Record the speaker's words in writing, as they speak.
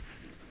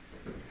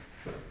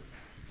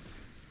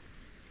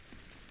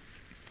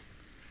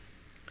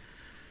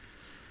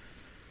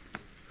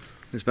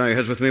Please bow your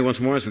heads with me once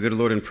more as we go to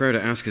Lord in prayer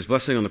to ask His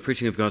blessing on the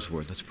preaching of God's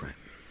Word. Let's pray.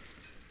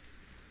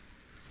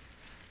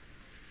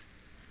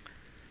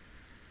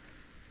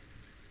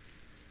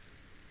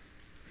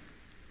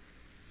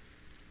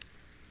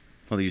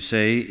 Father, you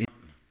say,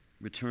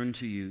 return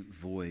to you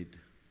void,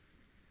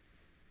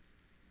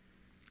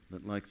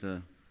 but like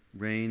the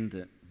rain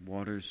that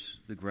waters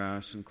the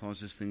grass and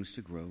causes things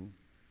to grow,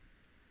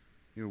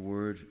 your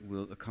word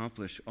will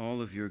accomplish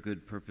all of your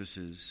good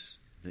purposes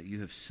that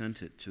you have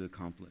sent it to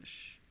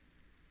accomplish.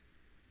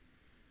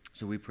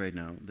 So we pray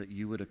now that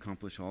you would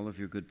accomplish all of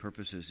your good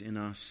purposes in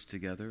us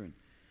together and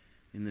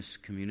in this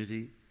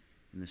community,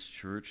 in this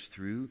church,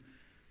 through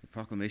the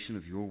proclamation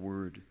of your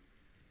word.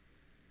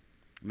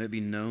 May it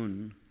be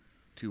known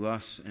to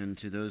us and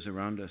to those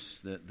around us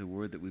that the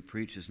word that we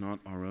preach is not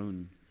our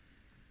own,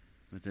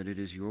 but that it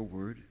is your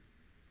word,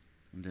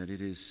 and that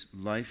it is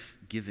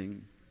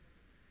life-giving,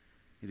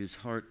 it is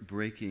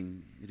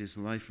heart-breaking, it is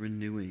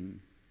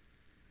life-renewing,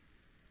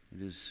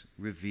 it is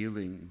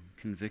revealing,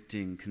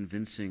 convicting,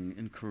 convincing,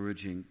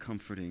 encouraging,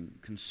 comforting,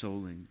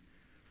 consoling,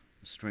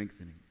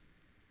 strengthening.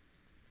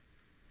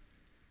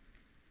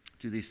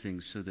 Do these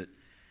things so that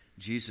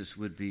Jesus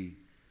would be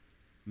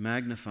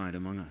magnified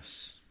among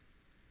us,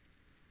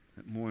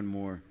 that more and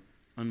more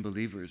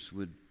unbelievers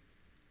would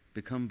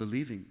become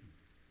believing,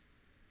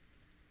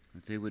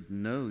 that they would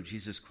know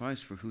Jesus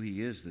Christ for who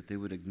He is, that they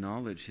would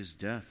acknowledge His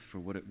death for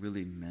what it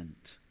really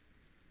meant,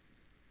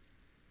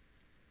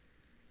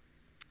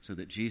 so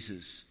that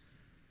Jesus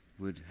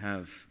would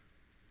have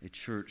a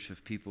church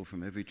of people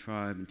from every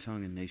tribe and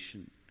tongue and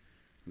nation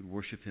who would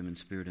worship Him in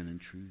spirit and in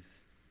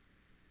truth.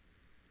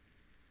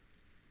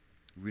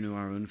 Renew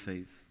our own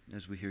faith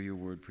as we hear your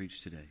word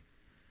preached today,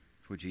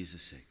 for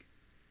Jesus' sake.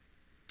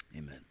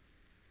 Amen.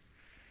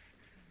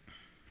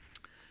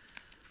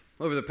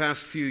 Over the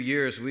past few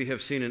years, we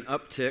have seen an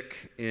uptick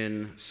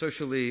in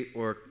socially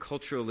or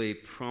culturally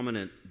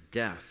prominent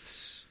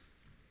deaths.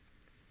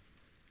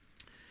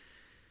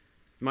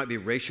 It might be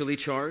racially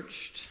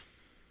charged.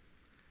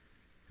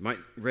 It might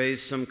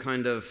raise some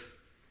kind of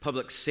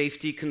public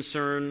safety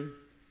concern,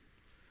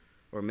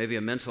 or maybe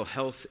a mental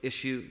health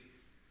issue.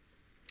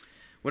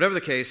 Whatever the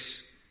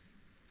case,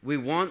 we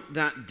want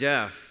that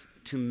death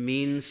to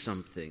mean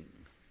something.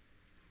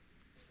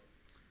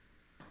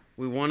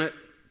 We want it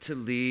to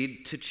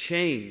lead to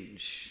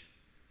change.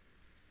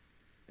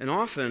 And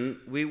often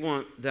we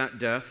want that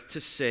death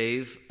to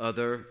save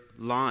other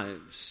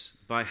lives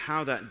by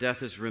how that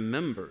death is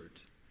remembered.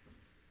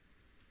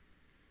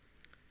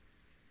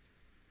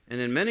 And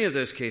in many of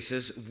those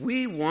cases,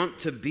 we want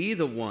to be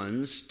the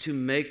ones to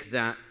make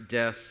that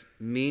death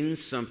mean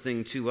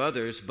something to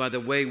others by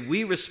the way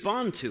we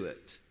respond to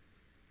it.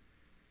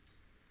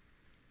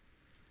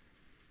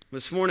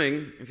 This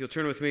morning, if you'll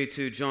turn with me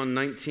to John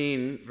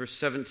 19, verse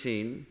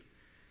 17,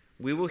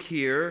 we will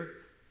hear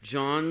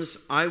John's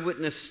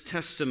eyewitness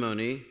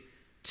testimony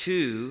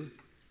to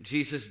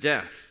Jesus'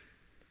 death.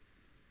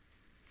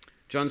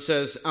 John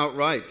says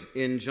outright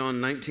in John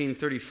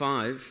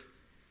 19:35,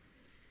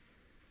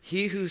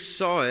 "He who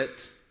saw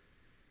it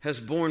has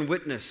borne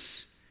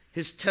witness.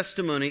 His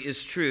testimony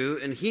is true,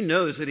 and he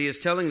knows that he is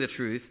telling the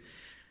truth,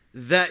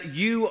 that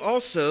you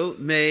also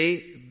may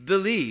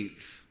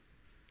believe."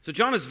 So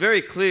John is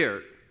very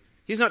clear.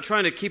 He's not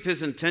trying to keep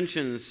his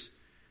intentions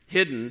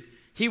hidden.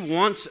 He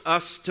wants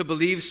us to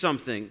believe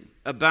something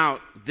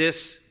about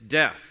this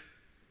death.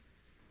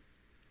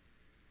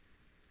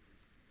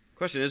 The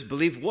question is,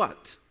 believe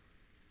what?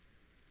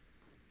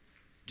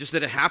 Just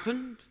that it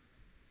happened?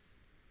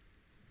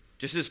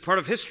 Just as part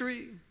of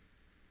history?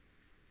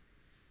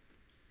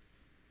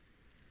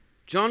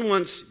 John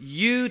wants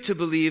you to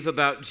believe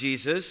about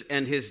Jesus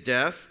and His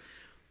death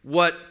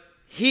what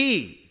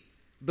he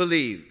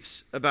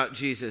believes about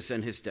Jesus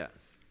and His death.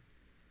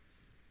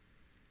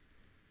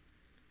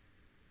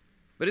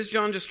 But is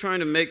John just trying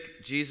to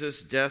make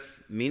Jesus' death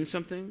mean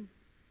something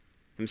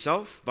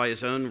himself, by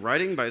his own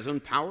writing, by his own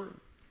power?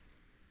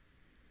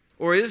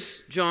 Or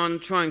is John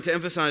trying to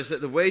emphasize that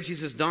the way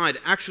Jesus died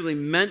actually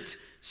meant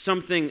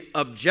something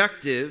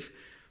objective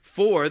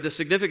for the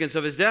significance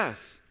of His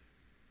death?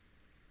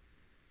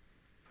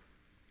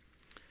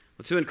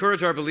 Well, to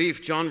encourage our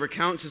belief, John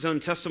recounts his own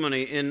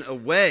testimony in a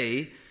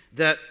way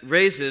that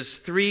raises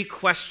three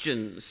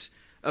questions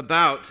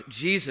about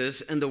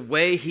Jesus and the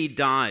way He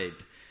died.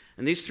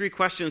 And these three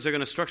questions are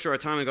going to structure our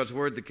time in God's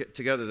Word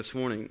together this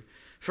morning.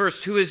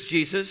 First, who is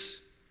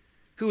Jesus?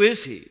 Who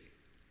is He?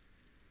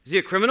 Is He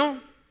a criminal?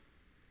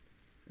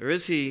 Or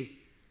is He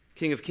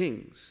King of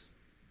Kings?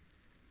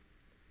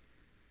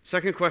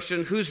 Second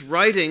question, who's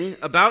writing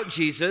about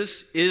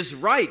Jesus is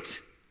right?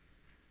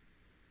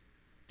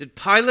 Did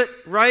Pilate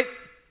write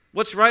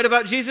what's right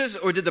about Jesus,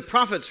 or did the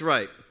prophets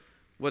write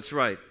what's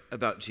right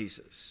about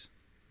Jesus?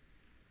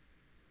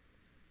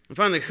 And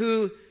finally,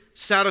 who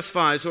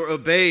satisfies or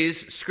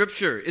obeys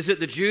Scripture? Is it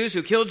the Jews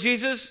who killed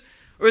Jesus,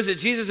 or is it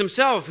Jesus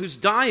Himself who's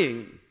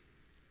dying?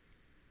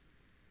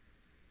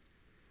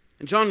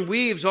 And John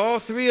weaves all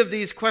three of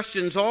these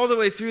questions all the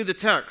way through the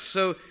text.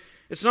 So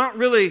it's not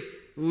really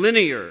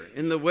linear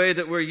in the way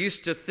that we're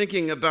used to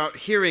thinking about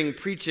hearing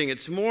preaching.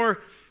 It's more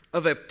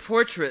of a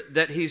portrait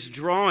that he's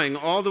drawing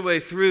all the way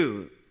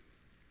through.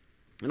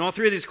 And all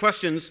three of these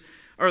questions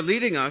are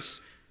leading us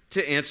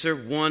to answer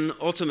one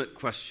ultimate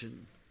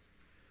question.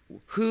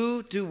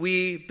 Who do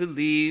we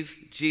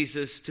believe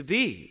Jesus to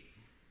be?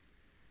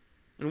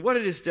 And what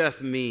did his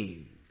death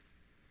mean?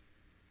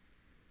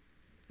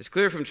 It's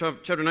clear from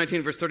chapter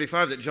 19, verse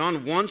 35, that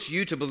John wants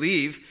you to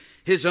believe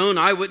his own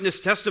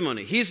eyewitness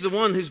testimony. He's the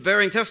one who's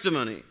bearing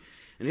testimony.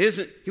 And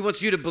he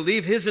wants you to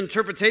believe his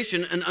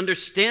interpretation and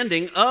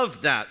understanding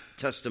of that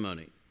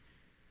testimony,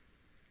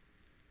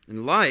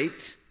 in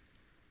light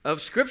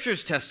of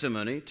Scripture's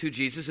testimony to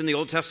Jesus in the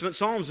Old Testament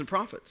Psalms and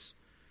prophets.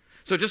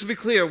 So just to be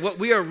clear, what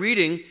we are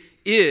reading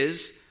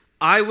is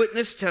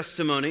eyewitness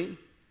testimony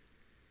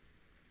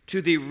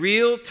to the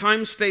real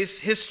time-space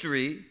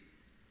history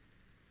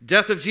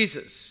death of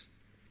Jesus.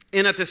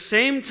 And at the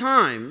same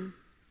time,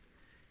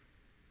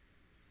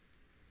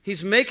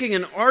 he's making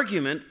an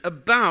argument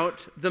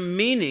about the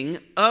meaning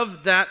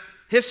of that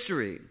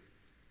history.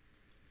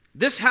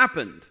 This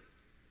happened.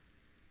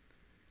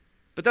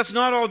 But that's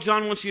not all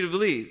John wants you to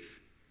believe.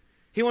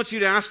 He wants you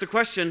to ask the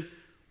question,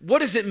 what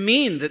does it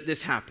mean that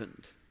this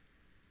happened?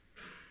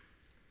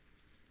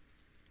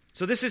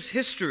 So this is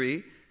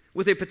history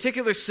with a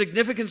particular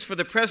significance for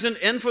the present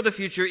and for the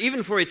future,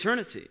 even for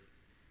eternity.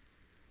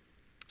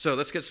 So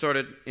let's get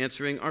started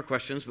answering our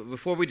questions. But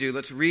before we do,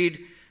 let's read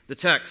the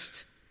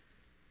text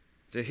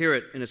to hear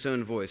it in its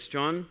own voice.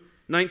 John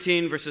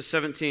 19, verses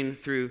 17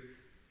 through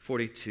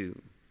 42.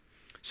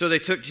 So they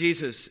took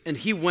Jesus, and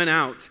he went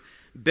out,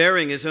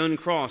 bearing his own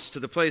cross, to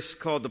the place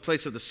called the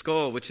place of the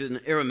skull, which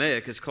in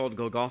Aramaic is called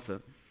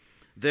Golgotha.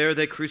 There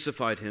they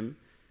crucified him,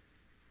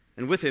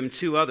 and with him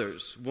 2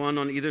 others, one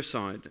on either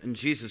side, and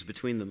Jesus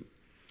between them.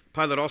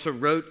 Pilate also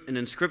wrote an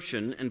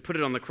inscription and put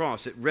it on the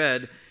cross. It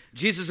read,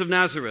 Jesus of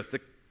Nazareth, the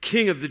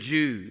King of the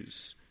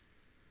Jews.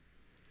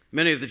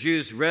 Many of the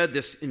Jews read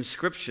this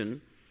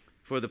inscription,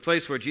 for the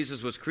place where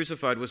Jesus was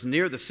crucified was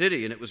near the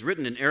city, and it was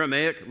written in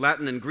Aramaic,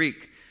 Latin, and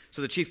Greek.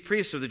 So the chief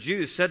priests of the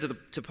Jews said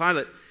to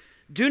Pilate,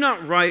 do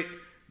not write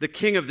the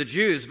King of the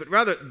Jews, but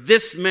rather,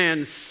 this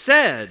man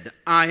said,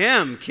 I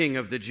am King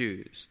of the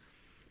Jews.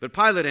 But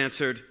Pilate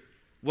answered,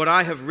 what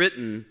I have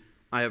written,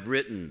 I have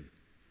written.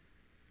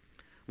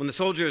 When the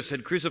soldiers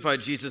had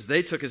crucified Jesus,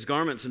 they took his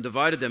garments and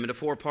divided them into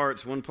 4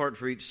 parts, 1 part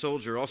for each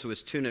soldier, also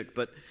his tunic.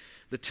 But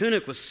the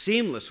tunic was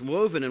seamless,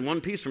 woven in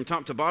one piece from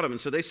top to bottom.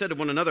 And so they said to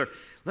one another,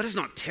 let us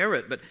not tear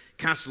it, but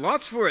cast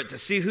lots for it to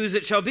see whose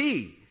it shall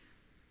be.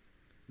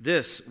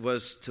 This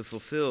was to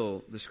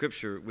fulfill the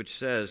scripture which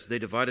says, they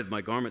divided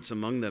my garments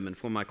among them, and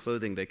for my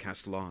clothing they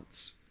cast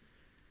lots.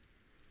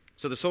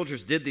 So the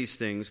soldiers did these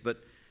things,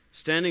 but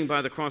standing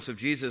by the cross of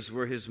Jesus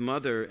were his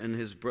mother and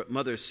his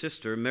mother's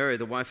sister, Mary,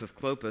 the wife of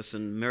Clopas,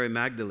 and Mary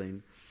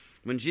Magdalene.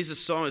 When Jesus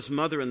saw his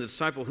mother and the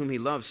disciple whom he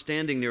loved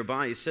standing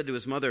nearby, he said to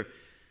his mother,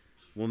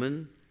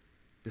 woman,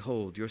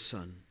 behold your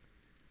son.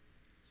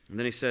 And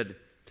then he said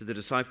to the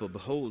disciple,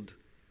 behold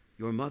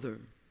your mother.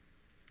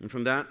 And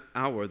from that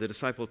hour the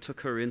disciple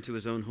took her into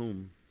his own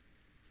home.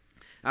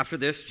 After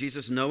this,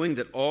 Jesus, knowing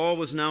that all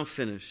was now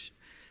finished,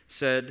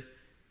 said,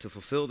 to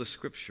fulfill the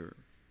scripture,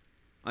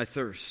 I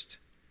thirst.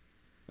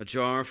 A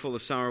jar full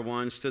of sour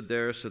wine stood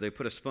there, so they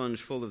put a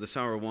sponge full of the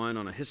sour wine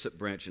on a hyssop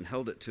branch and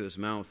held it to his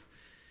mouth.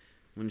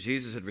 When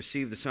Jesus had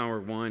received the sour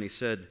wine, he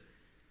said,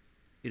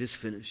 it is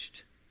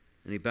finished.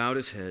 And he bowed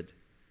his head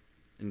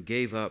and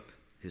gave up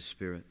his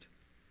spirit.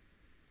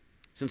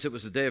 Since it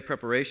was the day of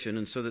preparation,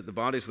 and so that the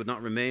bodies would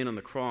not remain on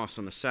the cross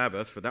on the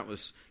Sabbath, for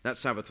that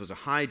Sabbath was a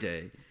high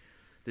day,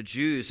 the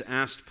Jews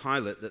asked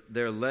Pilate that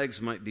their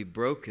legs might be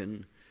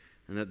broken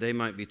and that they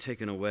might be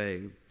taken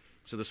away.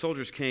 So the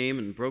soldiers came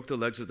and broke the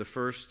legs of the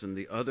first and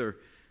the other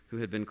who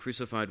had been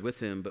crucified with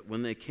him. But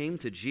when they came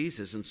to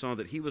Jesus and saw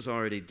that he was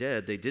already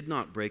dead, they did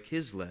not break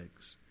his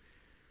legs.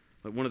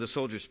 But one of the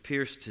soldiers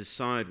pierced his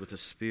side with a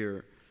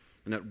spear,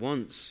 and at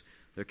once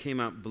there came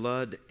out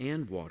blood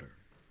and water.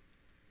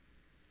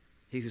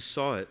 He who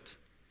saw it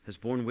has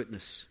borne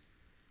witness.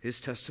 His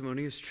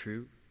testimony is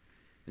true,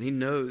 and he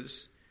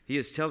knows he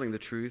is telling the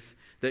truth,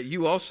 that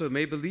you also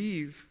may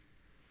believe.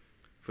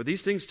 For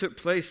these things took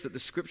place that the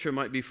scripture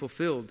might be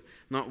fulfilled.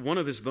 Not one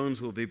of his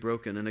bones will be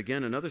broken. And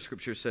again, another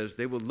scripture says,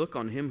 they will look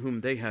on him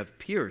whom they have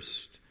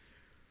pierced.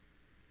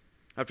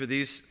 After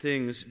these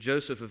things,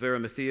 Joseph of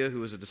Arimathea,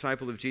 who was a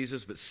disciple of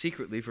Jesus, but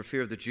secretly for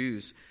fear of the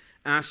Jews,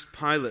 asked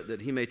Pilate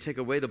that he may take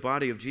away the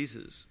body of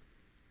Jesus.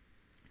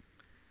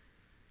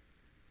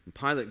 And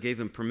Pilate gave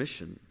him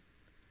permission.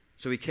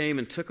 So he came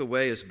and took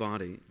away his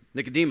body.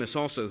 Nicodemus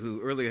also,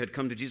 who earlier had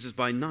come to Jesus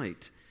by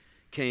night,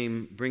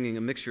 came bringing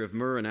a mixture of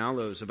myrrh and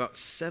aloes, about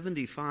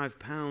 75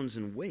 pounds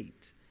in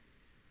weight.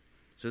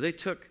 So they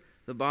took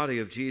the body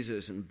of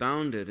Jesus and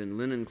bound it in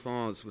linen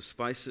cloths with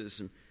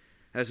spices, and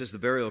as is the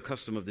burial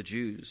custom of the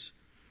Jews.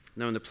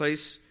 Now in the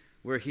place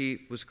where he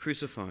was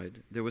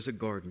crucified, there was a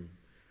garden.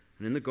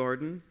 And in the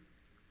garden,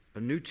 a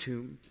new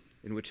tomb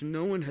in which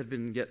no one had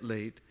been yet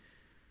laid.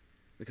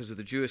 because of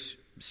the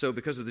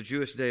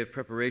Jewish day of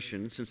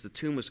preparation, since the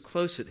tomb was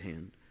close at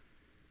hand,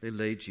 they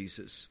laid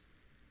Jesus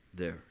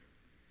there.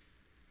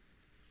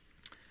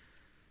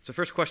 So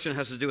first question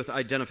has to do with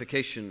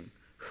identification.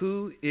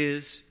 Who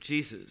is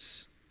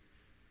Jesus?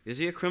 Is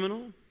he a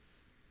criminal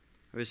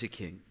or is he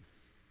king?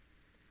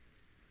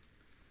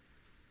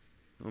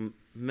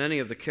 Many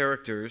of the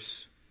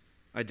characters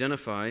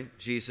identify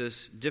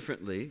Jesus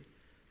differently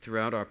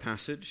throughout our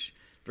passage.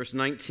 Verse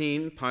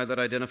 19, Pilate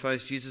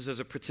identifies Jesus as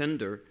a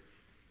pretender.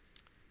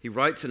 He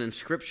writes an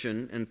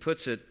inscription and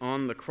puts it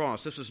on the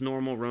cross. This was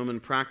normal Roman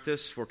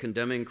practice for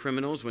condemning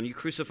criminals. When you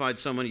crucified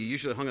someone, you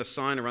usually hung a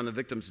sign around the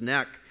victim's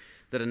neck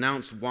that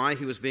announced why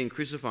he was being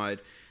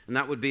crucified, and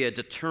that would be a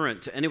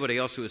deterrent to anybody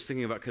else who was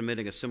thinking about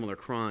committing a similar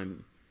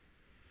crime.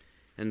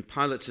 And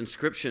Pilate's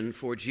inscription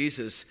for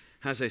Jesus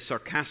has a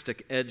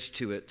sarcastic edge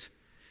to it.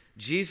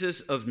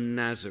 Jesus of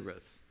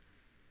Nazareth,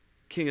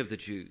 King of the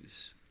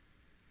Jews.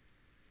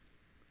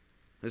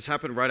 This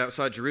happened right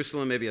outside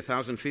Jerusalem, maybe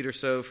 1,000 feet or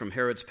so from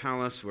Herod's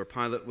palace, where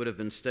Pilate would have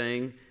been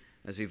staying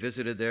as he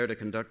visited there to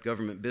conduct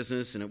government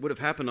business, and it would have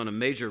happened on a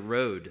major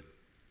road.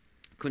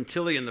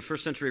 Quintilian, the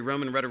first century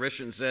Roman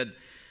rhetorician, said,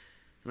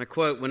 and I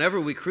quote, "Whenever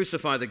we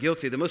crucify the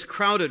guilty, the most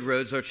crowded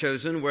roads are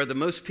chosen where the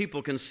most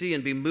people can see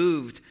and be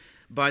moved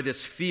by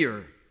this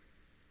fear.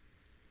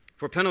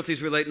 For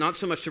penalties relate not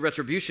so much to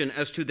retribution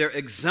as to their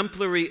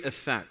exemplary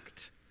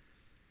effect."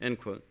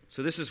 End quote.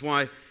 So this is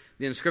why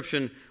the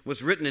inscription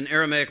was written in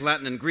Aramaic,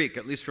 Latin, and Greek,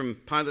 at least from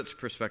Pilate's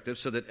perspective,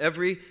 so that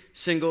every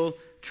single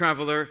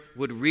traveler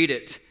would read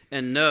it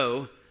and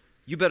know,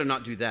 you better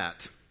not do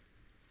that.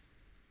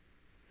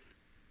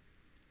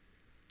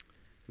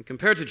 And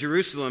compared to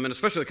Jerusalem, and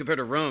especially compared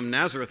to Rome,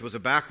 Nazareth was a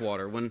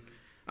backwater. When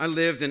I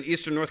lived in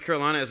eastern North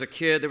Carolina as a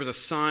kid, there was a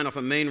sign off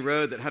a main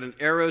road that had an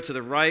arrow to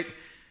the right,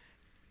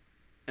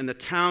 and the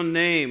town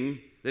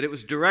name that it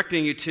was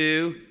directing you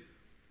to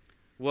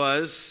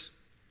was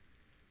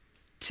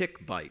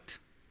Tickbite.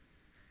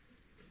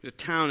 There's a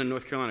town in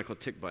North Carolina called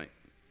Tickbite.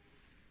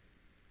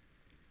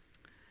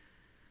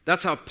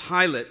 That's how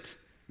Pilate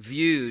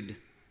viewed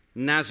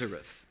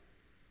Nazareth.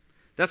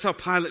 That's how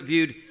Pilate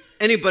viewed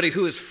anybody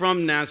who is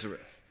from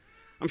Nazareth.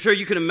 I'm sure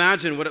you can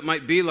imagine what it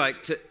might be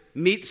like to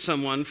meet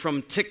someone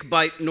from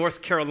Tickbite,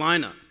 North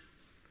Carolina.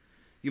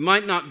 You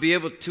might not be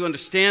able to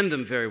understand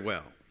them very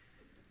well.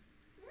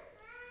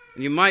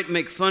 And you might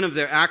make fun of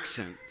their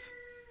accent.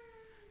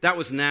 That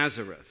was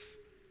Nazareth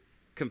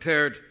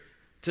compared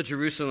to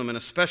Jerusalem, and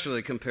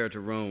especially compared to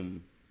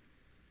Rome.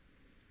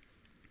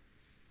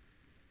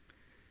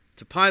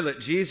 To Pilate,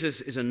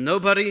 Jesus is a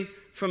nobody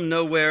from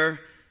nowhere,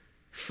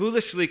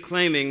 foolishly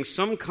claiming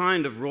some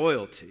kind of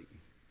royalty.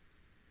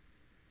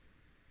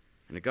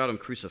 And it got him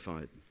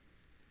crucified.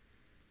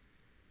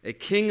 A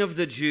king of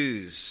the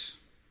Jews,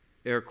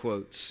 air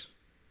quotes,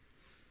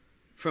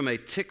 from a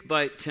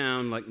Tickbite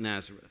town like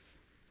Nazareth.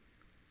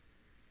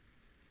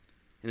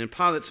 And in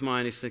Pilate's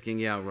mind, he's thinking,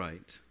 yeah,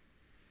 right.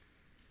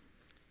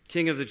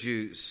 King of the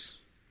Jews.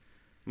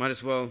 Might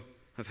as well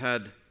have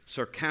had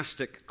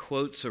sarcastic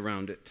quotes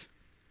around it.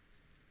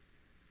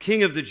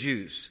 King of the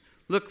Jews.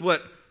 Look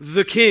what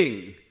the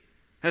king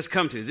has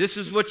come to. This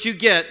is what you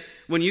get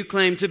when you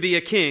claim to be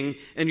a king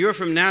and you're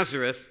from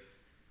Nazareth.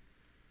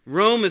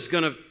 Rome is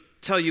going to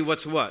tell you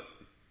what's what.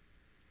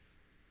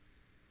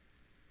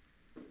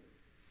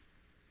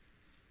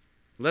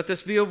 Let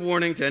this be a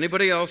warning to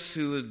anybody else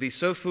who would be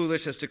so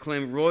foolish as to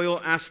claim royal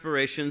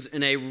aspirations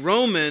in a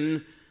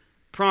Roman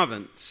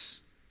province.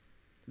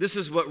 This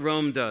is what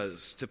Rome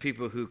does to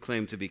people who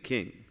claim to be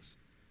kings.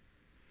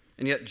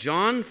 And yet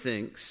John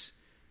thinks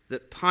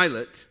that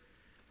Pilate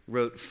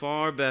wrote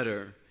far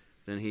better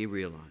than he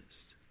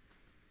realized.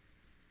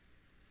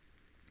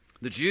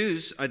 The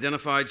Jews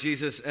identified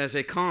Jesus as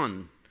a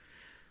Khan.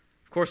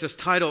 Of course, this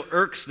title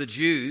irks the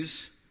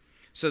Jews,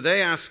 so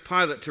they asked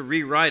Pilate to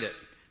rewrite it.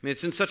 I mean,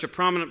 it's in such a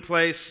prominent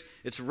place.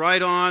 It's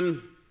right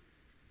on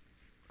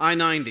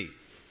I-90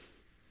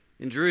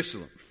 in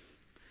Jerusalem.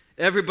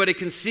 Everybody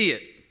can see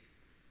it.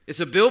 It's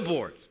a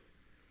billboard.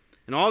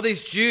 And all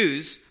these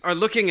Jews are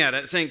looking at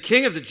it saying,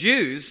 King of the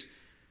Jews?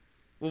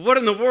 Well, what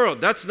in the world?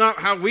 That's not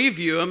how we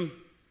view him.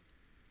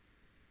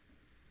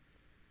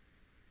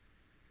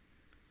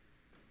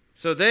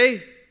 So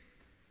they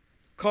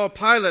call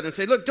Pilate and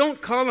say, look,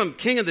 don't call him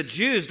King of the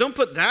Jews. Don't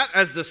put that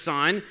as the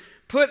sign.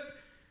 Put,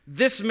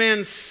 this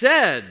man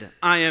said,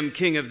 I am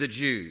King of the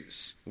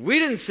Jews. We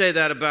didn't say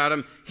that about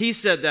him. He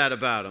said that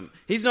about him.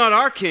 He's not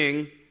our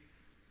king.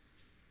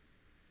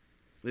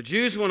 The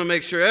Jews want to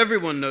make sure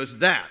everyone knows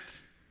that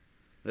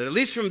at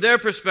least from their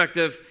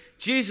perspective,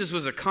 Jesus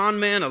was a con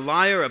man, a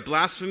liar, a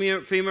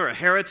blasphemer, a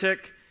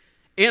heretic,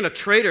 and a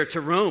traitor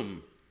to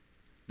Rome.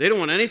 They don't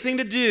want anything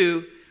to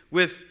do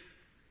with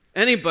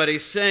anybody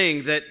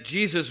saying that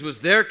Jesus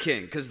was their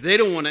king, because they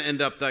don't want to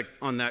end up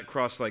on that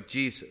cross like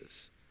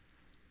Jesus.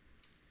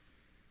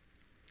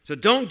 So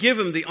don't give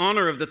him the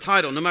honor of the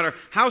title, no matter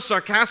how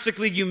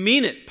sarcastically you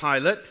mean it,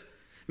 Pilate.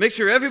 Make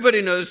sure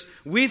everybody knows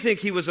we think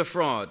he was a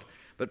fraud.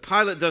 But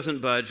Pilate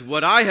doesn't budge.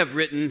 What I have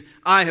written,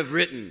 I have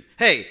written.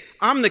 Hey,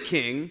 I'm the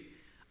king.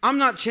 I'm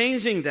not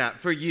changing that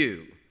for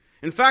you.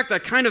 In fact, I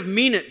kind of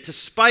mean it to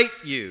spite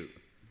you.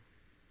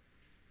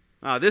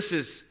 This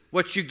is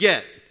what you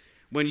get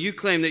when you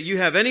claim that you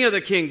have any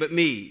other king but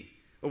me,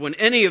 or when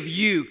any of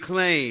you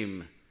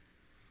claim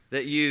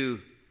that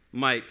you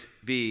might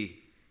be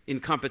in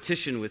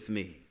competition with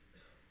me.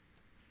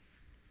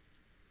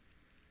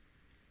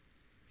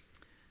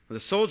 The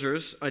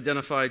soldiers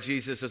identify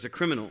Jesus as a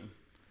criminal.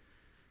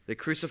 They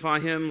crucify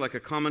him like a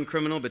common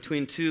criminal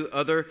between two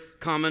other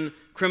common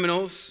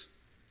criminals.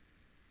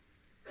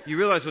 You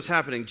realize what's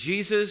happening.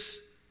 Jesus'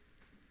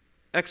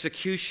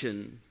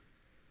 execution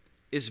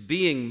is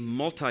being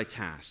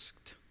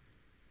multitasked.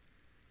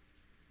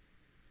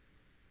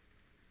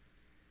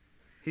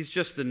 He's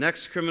just the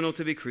next criminal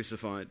to be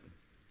crucified.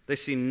 They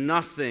see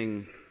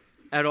nothing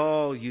at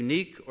all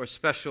unique or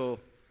special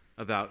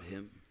about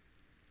him.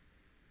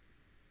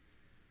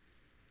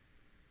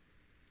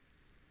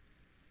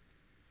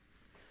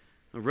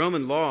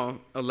 Roman law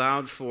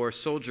allowed for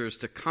soldiers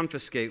to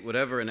confiscate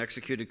whatever an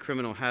executed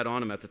criminal had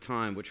on him at the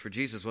time, which for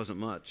Jesus wasn't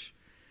much.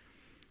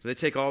 So they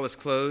take all his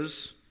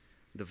clothes,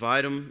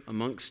 divide them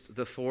amongst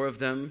the four of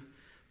them,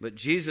 but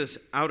Jesus'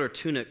 outer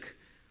tunic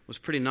was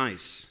pretty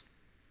nice.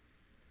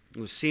 It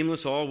was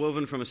seamless, all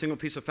woven from a single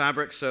piece of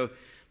fabric, so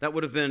that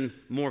would have been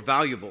more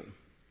valuable.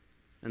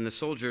 And the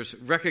soldiers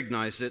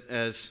recognized it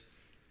as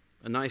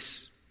a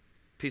nice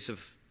piece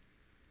of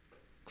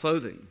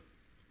clothing.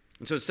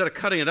 And so instead of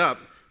cutting it up,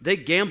 they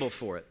gamble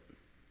for it.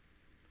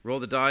 Roll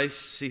the dice,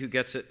 see who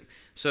gets it.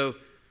 So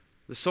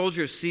the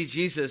soldiers see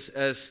Jesus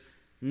as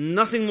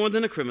nothing more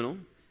than a criminal,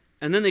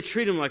 and then they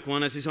treat him like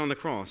one as he's on the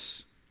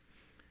cross.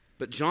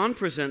 But John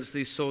presents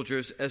these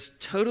soldiers as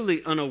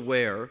totally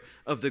unaware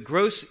of the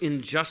gross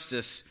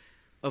injustice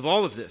of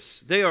all of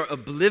this. They are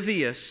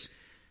oblivious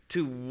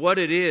to what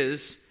it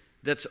is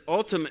that's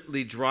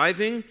ultimately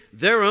driving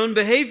their own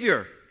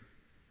behavior.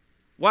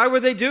 Why were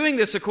they doing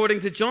this according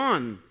to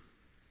John?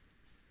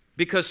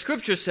 Because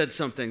Scripture said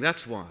something,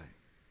 that's why.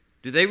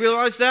 Do they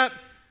realize that?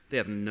 They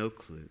have no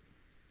clue.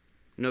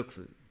 No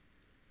clue.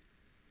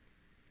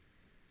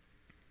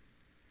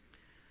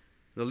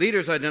 The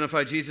leaders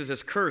identified Jesus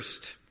as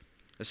cursed.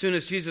 As soon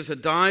as Jesus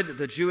had died,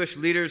 the Jewish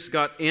leaders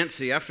got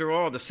antsy. After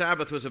all, the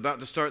Sabbath was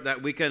about to start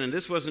that weekend, and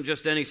this wasn't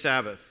just any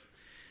Sabbath.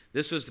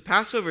 This was the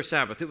Passover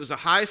Sabbath. It was a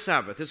high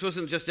Sabbath. This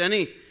wasn't just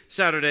any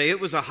Saturday. It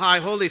was a high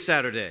holy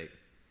Saturday.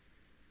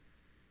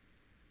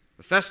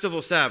 A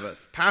festival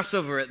Sabbath,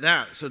 Passover at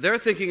that. So they're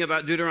thinking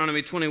about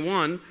Deuteronomy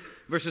 21,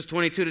 verses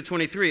 22 to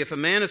 23. If a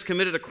man has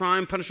committed a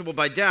crime punishable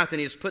by death and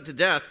he is put to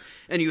death,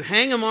 and you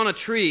hang him on a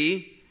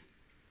tree,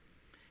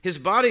 his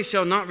body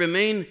shall not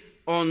remain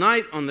all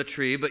night on the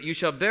tree, but you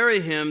shall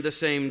bury him the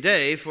same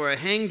day, for a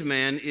hanged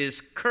man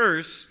is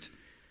cursed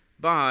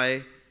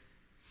by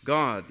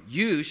God.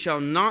 You shall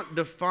not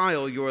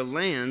defile your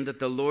land that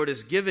the Lord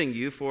is giving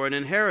you for an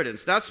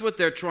inheritance. That's what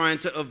they're trying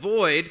to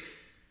avoid,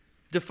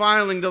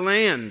 defiling the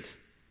land.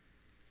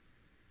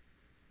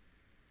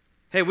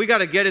 Hey, we got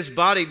to get his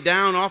body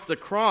down off the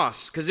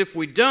cross, because if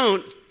we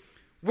don't,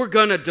 we're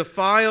going to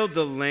defile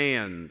the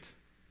land.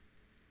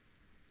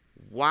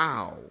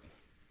 Wow.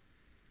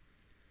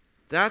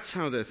 That's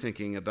how they're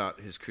thinking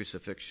about his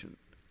crucifixion.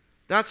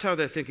 That's how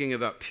they're thinking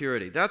about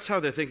purity. That's how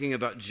they're thinking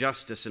about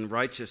justice and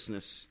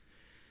righteousness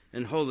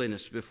and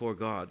holiness before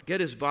God.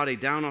 Get his body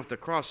down off the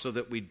cross so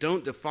that we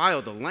don't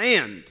defile the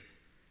land.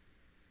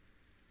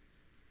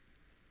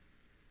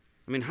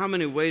 I mean, how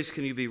many ways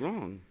can you be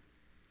wrong?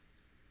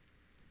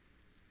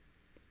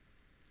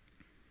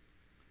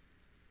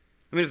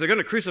 I mean, if they're going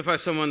to crucify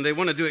someone, they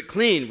want to do it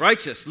clean,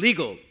 righteous,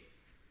 legal.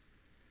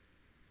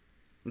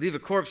 Leave a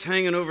corpse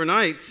hanging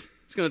overnight,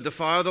 it's going to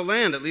defile the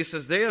land, at least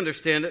as they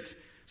understand it.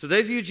 So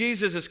they view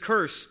Jesus as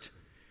cursed.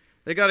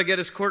 They got to get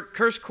his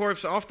cursed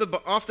corpse off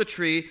the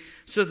tree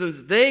so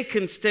that they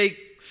can stay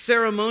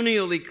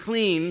ceremonially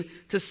clean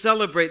to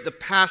celebrate the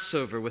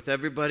Passover with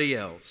everybody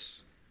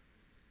else.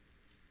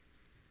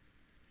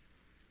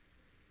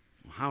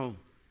 How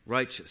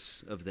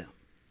righteous of them.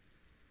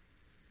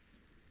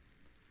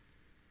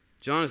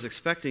 John is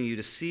expecting you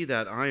to see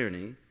that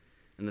irony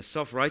and the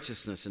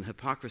self-righteousness and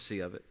hypocrisy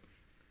of it.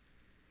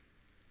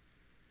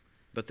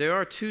 But there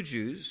are two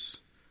Jews,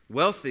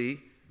 wealthy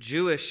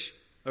Jewish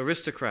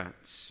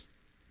aristocrats,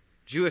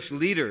 Jewish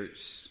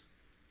leaders.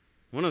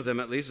 One of them,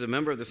 at least, is a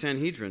member of the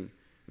Sanhedrin,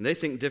 and they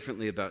think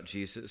differently about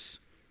Jesus.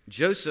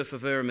 Joseph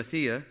of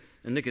Arimathea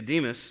and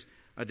Nicodemus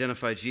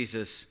identify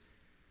Jesus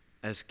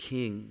as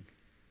king.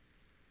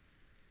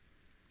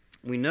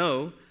 We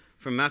know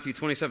from Matthew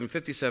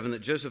 27:57 that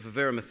Joseph of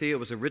Arimathea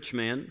was a rich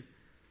man.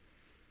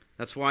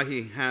 That's why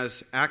he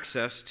has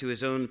access to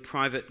his own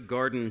private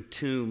garden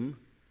tomb.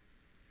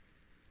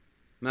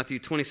 Matthew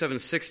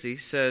 27:60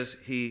 says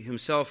he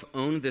himself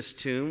owned this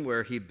tomb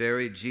where he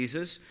buried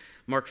Jesus.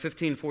 Mark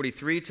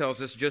 15:43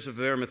 tells us Joseph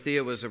of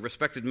Arimathea was a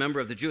respected member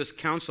of the Jewish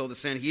council, the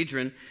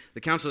Sanhedrin,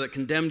 the council that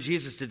condemned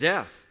Jesus to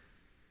death.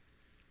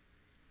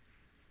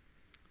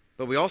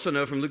 But we also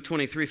know from Luke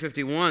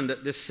 23:51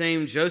 that this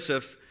same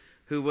Joseph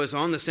who was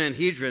on the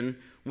Sanhedrin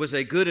was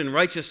a good and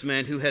righteous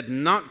man who had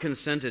not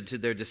consented to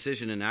their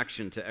decision and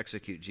action to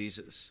execute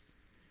Jesus.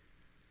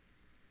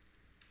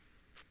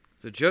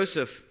 So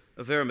Joseph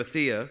of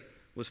Arimathea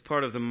was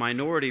part of the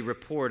minority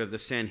report of the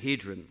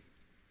Sanhedrin.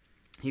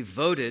 He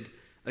voted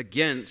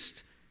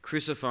against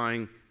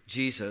crucifying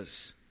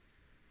Jesus.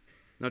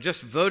 Now,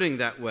 just voting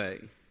that way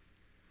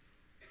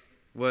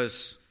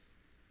was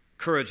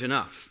courage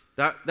enough.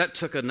 That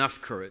took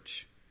enough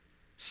courage.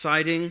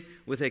 Siding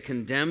with a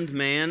condemned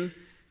man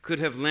could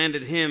have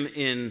landed him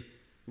in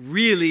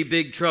really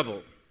big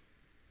trouble.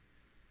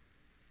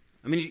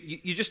 I mean,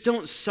 you just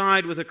don't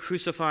side with a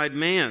crucified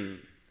man.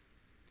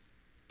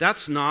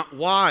 That's not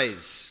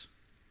wise.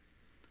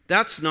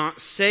 That's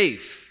not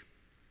safe.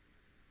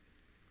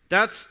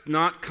 That's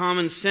not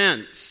common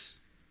sense.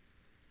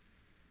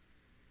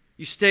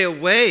 You stay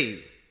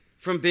away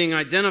from being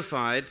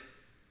identified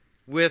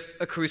with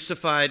a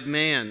crucified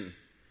man.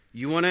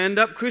 You want to end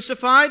up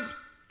crucified?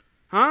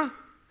 Huh?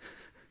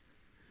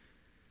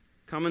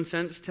 Common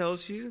sense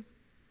tells you.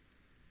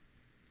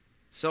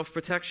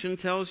 Self-protection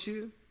tells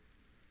you.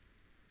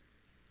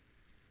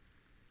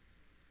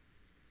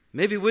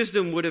 Maybe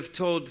wisdom would have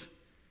told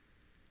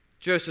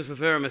Joseph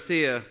of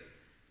Arimathea,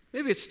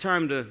 maybe it's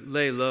time to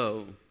lay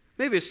low.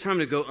 Maybe it's time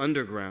to go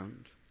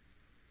underground.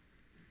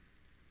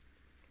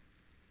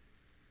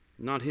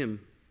 Not him.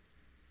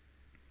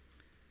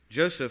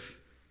 Joseph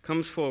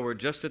comes forward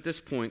just at this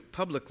point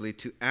publicly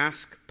to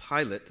ask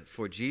Pilate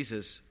for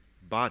Jesus'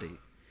 body.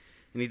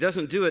 And he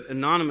doesn't do it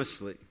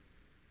anonymously.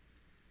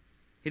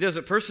 He does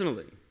it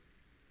personally.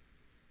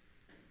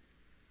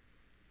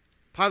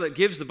 Pilate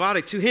gives the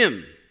body to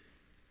him.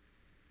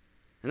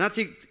 And that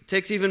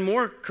takes even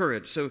more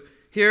courage. So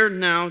here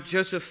now,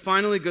 Joseph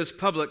finally goes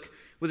public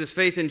with his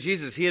faith in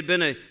Jesus. He had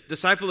been a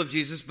disciple of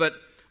Jesus, but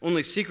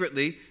only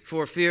secretly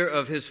for fear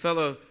of his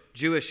fellow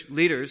Jewish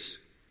leaders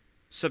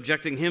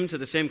subjecting him to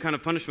the same kind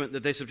of punishment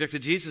that they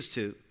subjected Jesus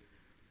to.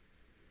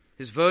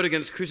 His vote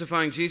against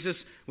crucifying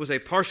Jesus was a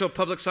partial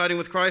public siding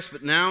with Christ,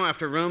 but now,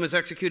 after Rome has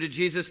executed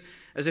Jesus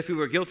as if he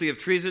were guilty of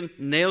treason,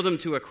 nailed him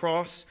to a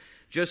cross,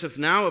 Joseph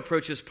now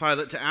approaches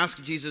Pilate to ask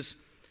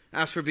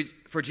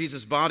for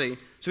Jesus' body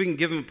so he can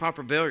give him a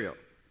proper burial.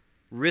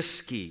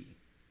 Risky.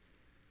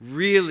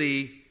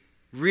 Really,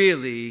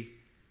 really,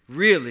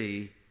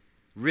 really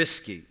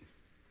risky.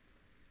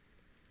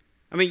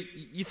 I mean,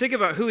 you think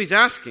about who he's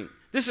asking.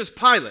 This is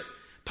Pilate.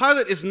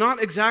 Pilate is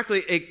not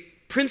exactly a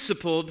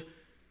principled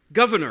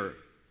governor.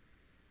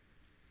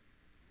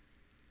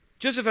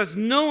 Joseph has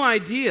no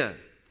idea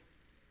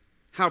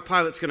how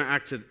Pilate's going to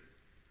act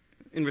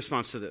in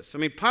response to this. I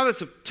mean,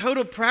 Pilate's a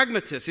total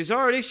pragmatist. He's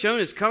already shown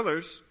his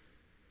colors.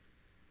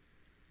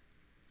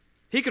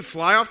 He could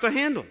fly off the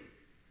handle.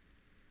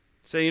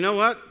 Say, you know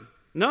what?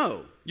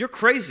 No, you're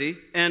crazy,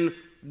 and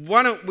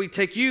why don't we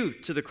take you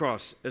to the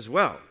cross as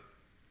well?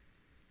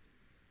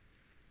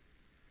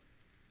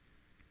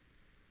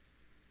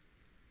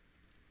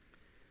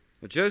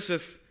 But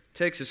Joseph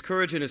takes his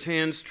courage in his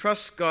hands,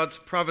 trusts God's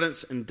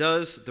providence, and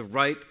does the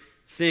right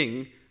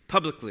thing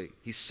publicly.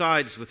 He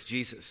sides with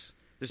Jesus.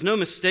 There's no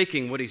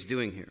mistaking what he's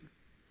doing here.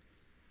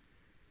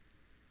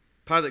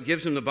 Pilate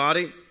gives him the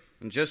body,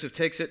 and Joseph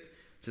takes it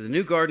to the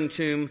new garden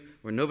tomb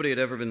where nobody had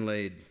ever been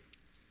laid.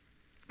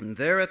 And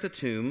there at the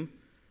tomb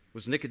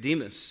was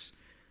Nicodemus,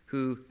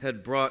 who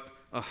had brought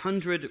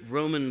 100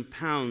 Roman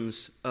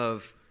pounds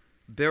of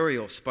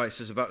burial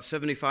spices, about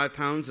 75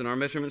 pounds in our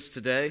measurements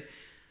today.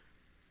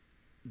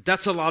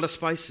 That's a lot of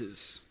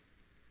spices.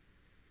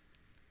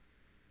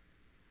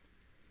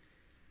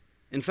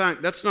 In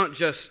fact, that's not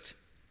just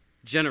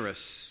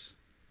generous.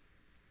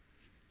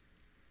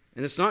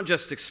 And it's not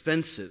just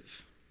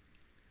expensive.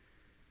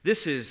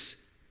 This is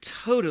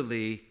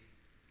totally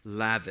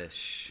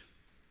lavish.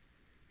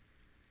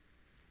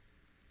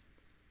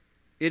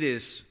 It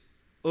is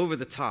over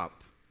the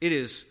top. It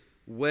is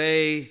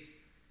way,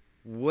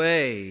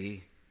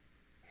 way,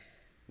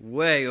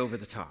 way over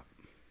the top.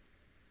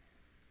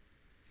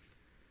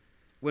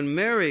 When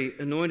Mary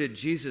anointed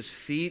Jesus'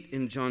 feet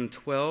in John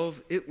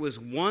 12, it was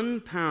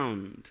 1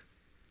 pound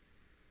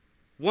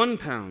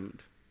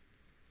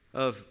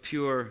of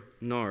pure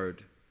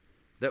nard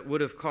that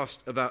would have cost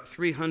about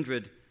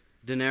 300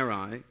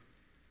 denarii,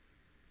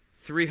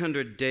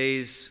 300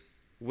 days'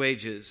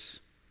 wages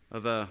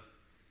of a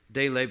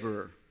day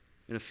laborer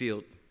in a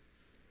field.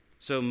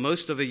 So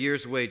most of a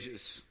year's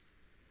wages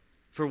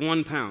for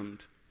 1 pound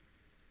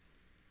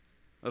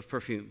of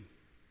perfume.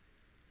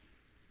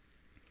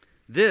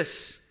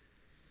 This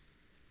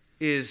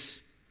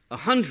is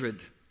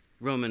 100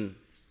 Roman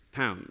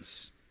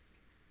pounds,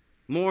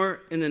 more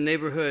in the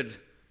neighborhood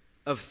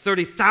of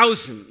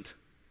 30,000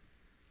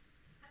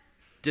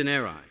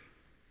 denarii.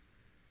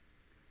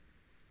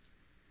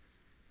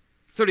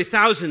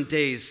 30,000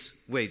 days'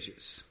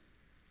 wages.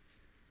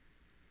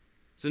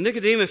 So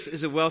Nicodemus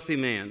is a wealthy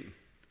man.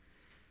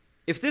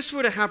 If this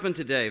were to happen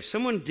today, if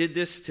someone did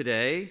this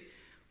today,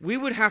 we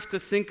would have to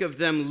think of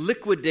them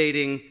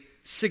liquidating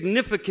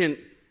significant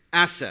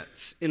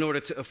assets in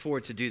order to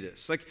afford to do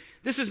this. Like,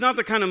 this is not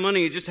the kind of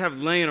money you just have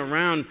laying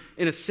around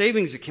in a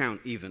savings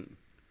account even.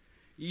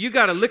 you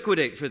got to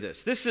liquidate for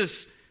this. This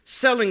is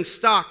selling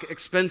stock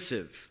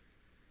expensive,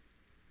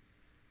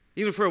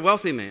 even for a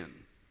wealthy man.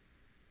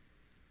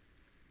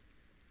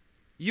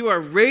 You are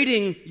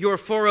raiding your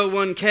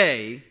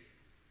 401k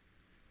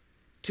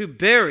to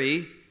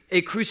bury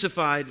a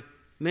crucified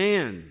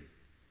man.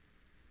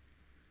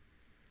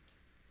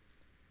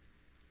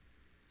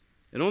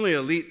 And only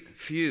elite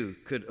few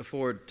could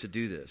afford to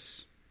do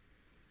this.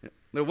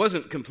 But it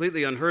wasn't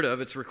completely unheard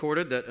of. It's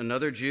recorded that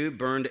another Jew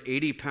burned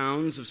 80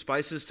 pounds of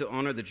spices to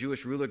honor the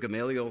Jewish ruler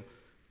Gamaliel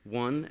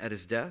I at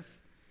his death.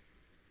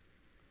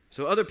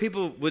 So other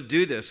people would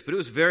do this, but it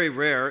was very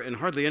rare, and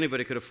hardly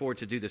anybody could afford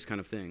to do this kind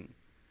of thing.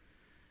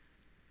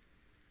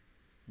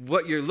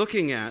 What you're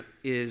looking at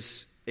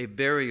is a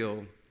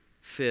burial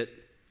fit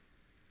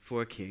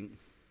for a king.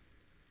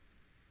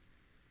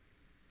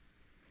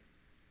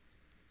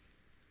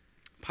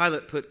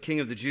 Pilate put King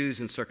of the Jews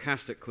in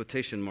sarcastic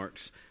quotation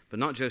marks, but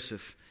not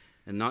Joseph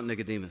and not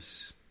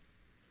Nicodemus.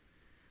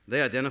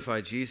 They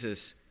identified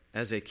Jesus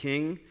as a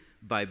king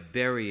by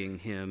burying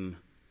him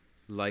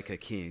like a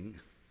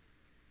king.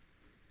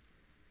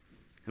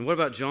 And what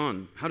about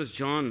John? How does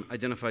John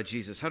identify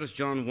Jesus? How does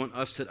John want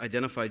us to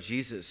identify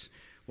Jesus?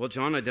 Well,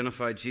 John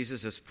identified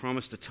Jesus as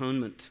promised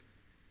atonement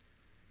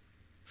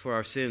for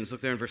our sins.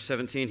 Look there in verse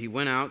 17. He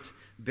went out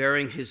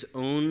bearing his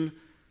own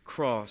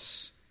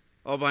cross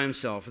all by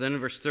himself. Then in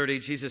verse 30,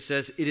 Jesus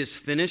says, "It is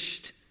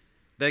finished,"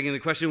 begging the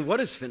question, what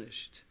is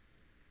finished?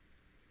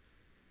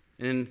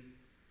 And in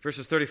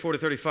verses 34 to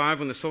 35,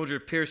 when the soldier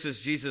pierces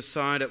Jesus'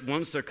 side, at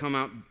once there came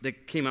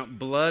out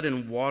blood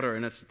and water.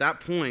 And it's at that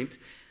point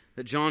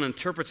that John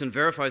interprets and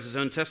verifies his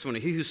own testimony.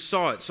 He who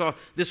saw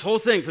this whole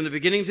thing from the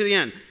beginning to the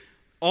end,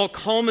 all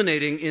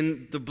culminating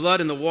in the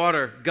blood and the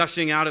water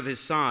gushing out of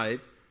his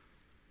side.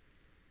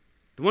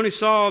 The one who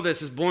saw all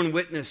this is borne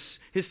witness.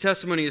 His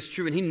testimony is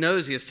true, and he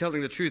knows he is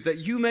telling the truth, that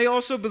you may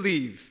also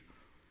believe.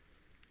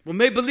 Well,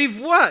 may believe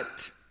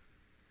what?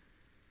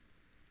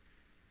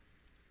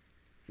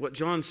 What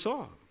John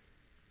saw,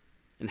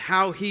 and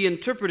how he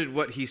interpreted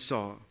what he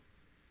saw.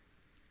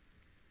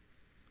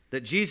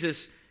 That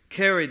Jesus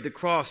carried the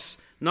cross,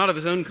 not of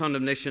his own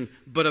condemnation,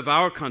 but of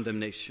our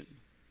condemnation.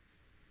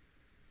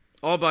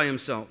 All by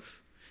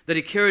himself. That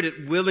he carried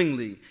it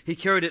willingly. He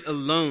carried it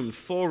alone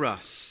for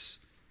us.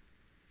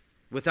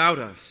 Without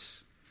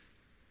us.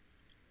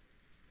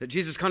 That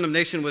Jesus'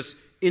 condemnation was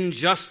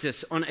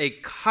injustice on a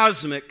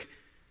cosmic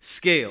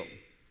scale.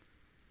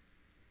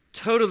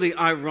 Totally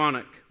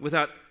ironic,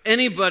 without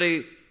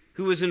anybody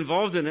who was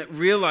involved in it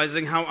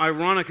realizing how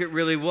ironic it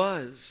really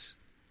was.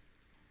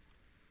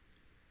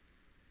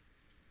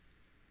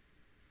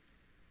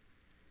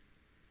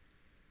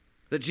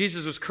 That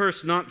Jesus was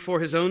cursed not for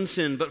his own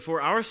sin, but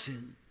for our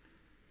sin.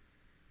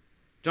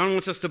 John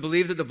wants us to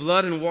believe that the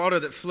blood and water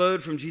that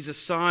flowed from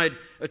Jesus' side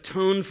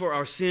atoned for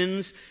our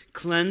sins,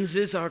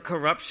 cleanses our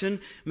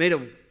corruption, made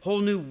a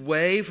whole new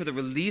way for the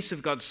release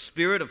of God's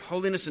Spirit of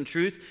holiness and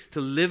truth to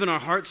live in our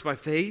hearts by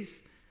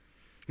faith.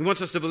 He wants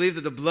us to believe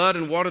that the blood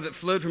and water that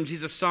flowed from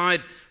Jesus'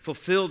 side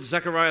fulfilled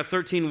Zechariah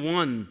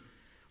 13:1.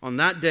 On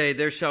that day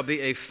there shall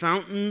be a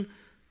fountain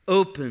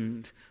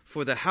opened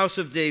for the house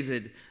of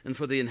David and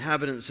for the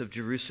inhabitants of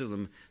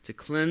Jerusalem to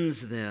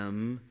cleanse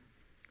them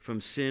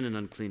from sin and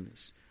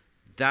uncleanness.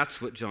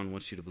 That's what John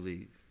wants you to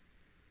believe.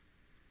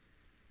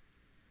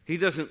 He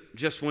doesn't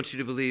just want you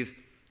to believe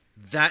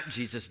that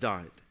Jesus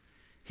died.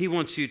 He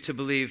wants you to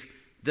believe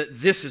that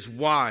this is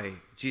why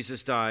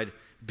Jesus died,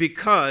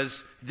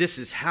 because this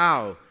is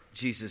how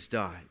Jesus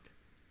died.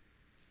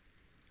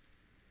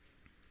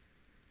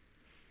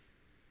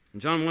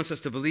 And John wants us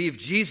to believe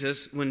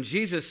Jesus when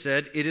Jesus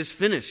said, "It is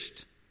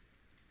finished."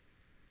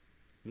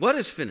 What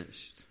is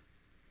finished?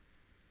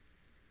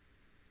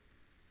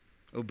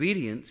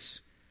 Obedience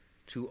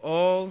to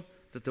all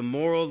that the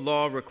moral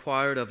law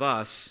required of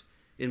us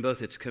in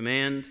both its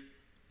command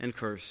and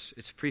curse,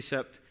 its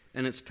precept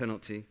and its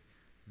penalty.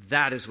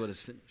 That is what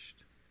is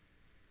finished.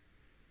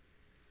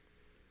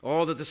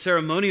 All that the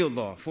ceremonial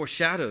law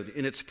foreshadowed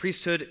in its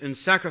priesthood and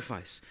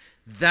sacrifice,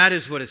 that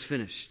is what is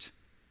finished.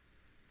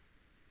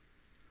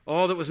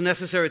 All that was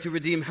necessary to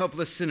redeem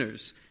helpless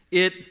sinners,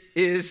 it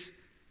is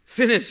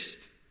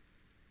finished.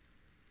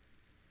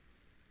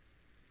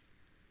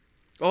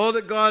 All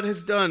that God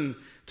has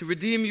done to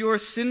redeem your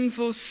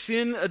sinful,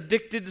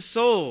 sin-addicted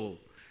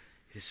soul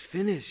is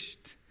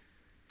finished.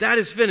 That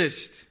is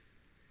finished.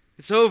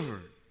 It's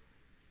over.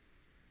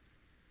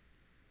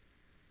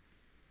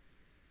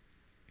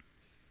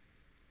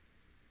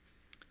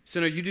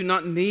 Sinner, you do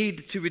not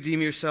need to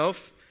redeem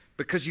yourself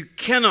because you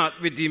cannot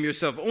redeem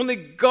yourself. Only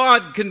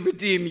God can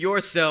redeem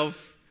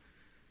yourself.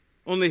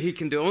 Only He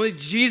can do it. Only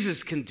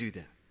Jesus can do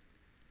that.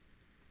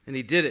 And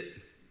He did it.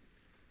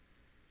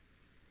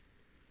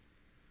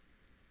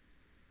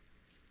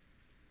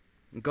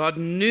 God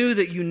knew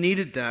that you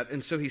needed that,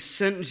 and so He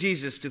sent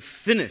Jesus to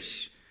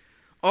finish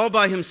all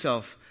by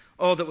Himself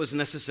all that was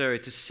necessary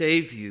to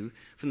save you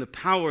from the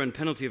power and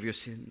penalty of your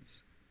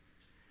sins.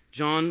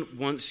 John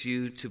wants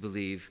you to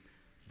believe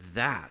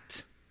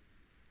that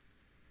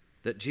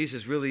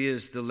Jesus really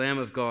is the Lamb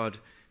of God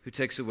who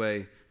takes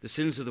away the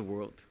sins of the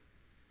world.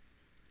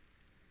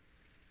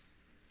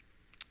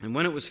 And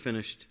when it was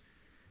finished,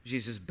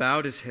 Jesus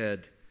bowed his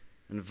head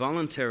and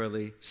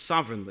voluntarily,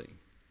 sovereignly,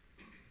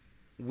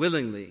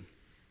 willingly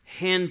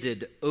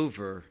handed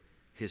over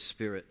his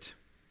spirit,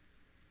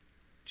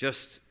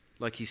 just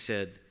like he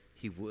said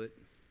he would.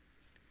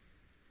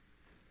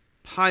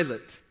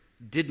 Pilate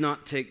did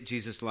not take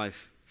Jesus'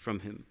 life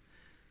from him.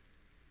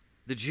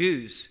 The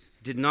Jews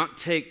did not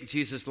take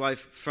Jesus'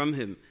 life from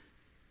him.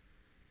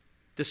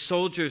 The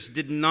soldiers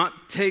did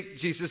not take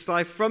Jesus'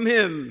 life from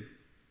him.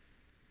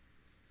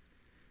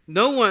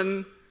 No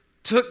one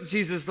took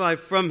Jesus' life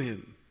from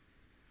him.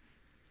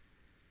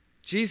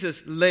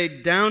 Jesus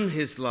laid down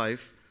his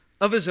life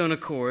of his own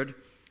accord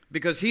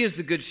because he is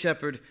the good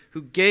shepherd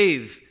who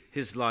gave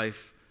his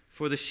life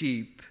for the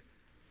sheep.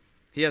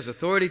 He has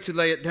authority to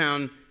lay it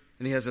down,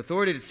 and he has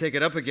authority to take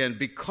it up again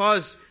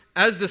because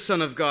as the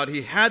Son of God,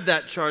 he had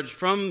that charge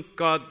from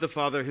God the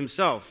Father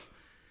himself.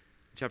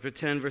 Chapter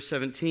 10, verse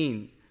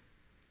 17.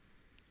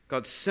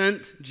 God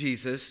sent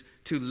Jesus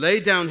to lay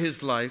down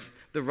his life,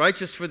 the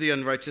righteous for the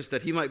unrighteous,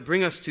 that he might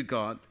bring us to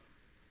God.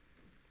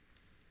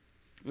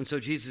 And so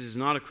Jesus is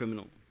not a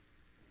criminal.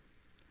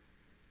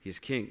 He is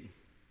king.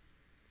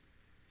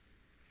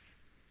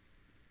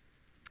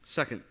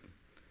 Second,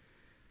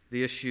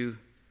 the issue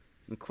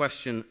and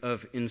question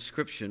of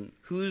inscription.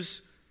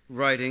 Whose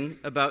writing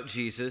about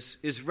Jesus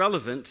is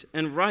relevant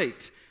and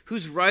right?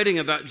 Whose writing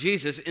about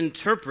Jesus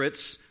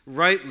interprets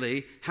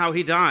rightly how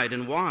he died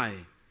and why?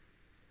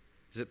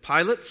 Is it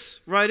Pilate's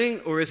writing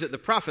or is it the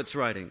prophet's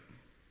writing?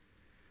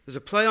 There's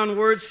a play on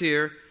words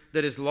here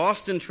that is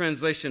lost in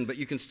translation, but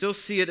you can still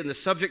see it in the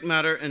subject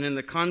matter and in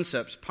the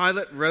concepts.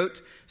 Pilate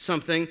wrote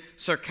something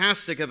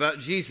sarcastic about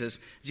Jesus,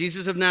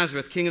 Jesus of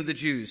Nazareth, King of the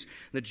Jews.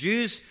 The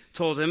Jews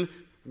told him,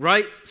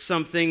 write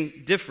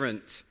something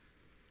different.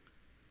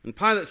 And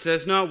Pilate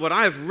says, no, what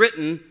I have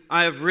written,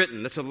 I have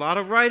written. That's a lot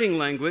of writing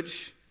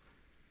language.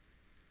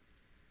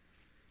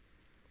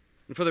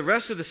 And for the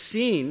rest of the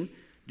scene,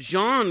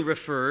 John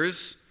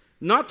refers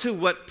not to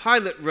what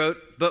Pilate wrote,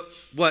 but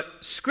what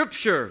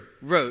Scripture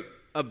wrote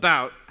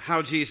about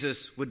how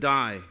Jesus would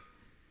die.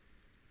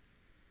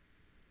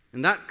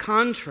 And that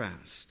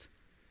contrast,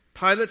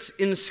 Pilate's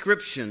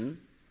inscription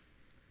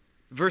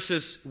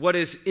versus what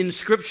is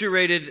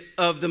inscripturated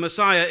of the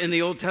Messiah in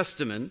the Old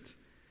Testament,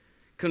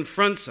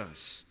 confronts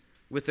us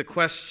with the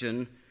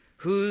question,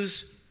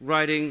 whose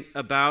writing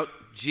about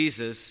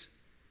Jesus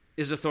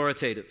is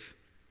authoritative?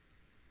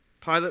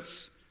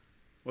 Pilate's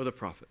or the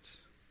prophets?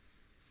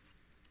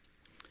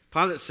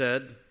 Pilate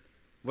said,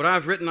 what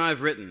I've written,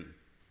 I've written.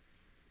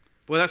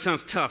 Boy, that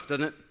sounds tough,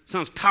 doesn't it?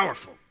 Sounds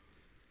powerful.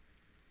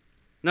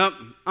 No,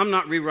 I'm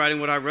not rewriting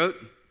what I wrote.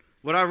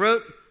 What I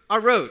wrote, I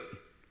wrote.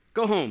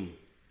 Go home.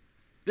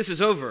 This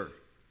is over.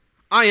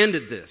 I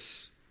ended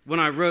this when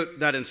I wrote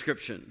that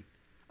inscription.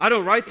 I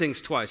don't write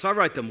things twice. I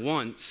write them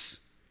once.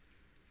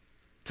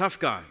 Tough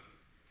guy.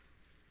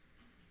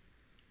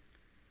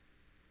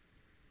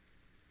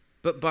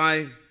 But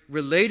by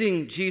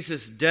relating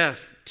Jesus'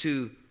 death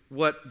to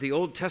what the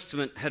Old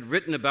Testament had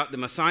written about the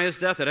Messiah's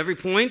death at every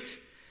point,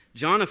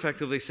 John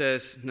effectively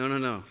says,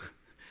 no.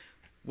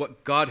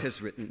 What God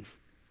has written,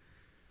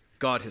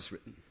 God has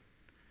written.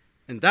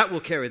 And that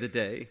will carry the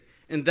day,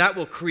 and that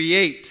will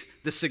create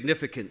the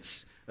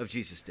significance of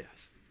Jesus'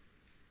 death.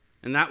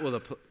 And that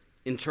will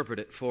interpret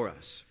it for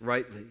us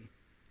rightly.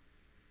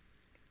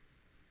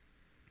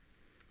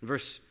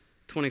 Verse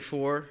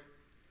 24,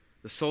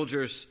 the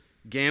soldiers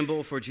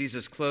gamble for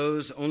Jesus'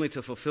 clothes only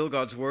to fulfill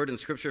God's word in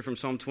Scripture from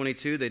Psalm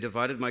 22. They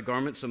divided my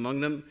garments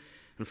among them,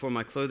 and for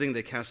my clothing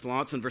they cast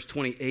lots. In verse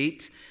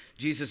 28,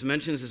 Jesus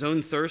mentions his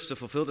own thirst to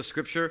fulfill the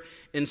Scripture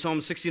in Psalm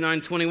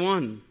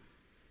 69:21.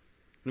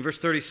 In verse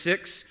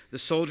 36, the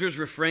soldiers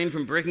refrained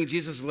from breaking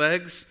Jesus'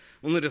 legs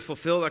only to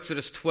fulfill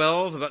Exodus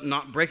 12 about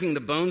not breaking the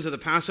bones of the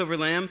Passover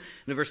lamb.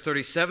 And in verse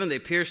 37, they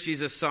pierced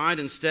Jesus' side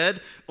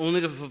instead,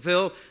 only to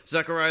fulfill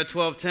Zechariah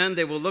 12:10.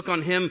 They will look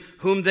on him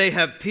whom they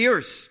have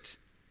pierced.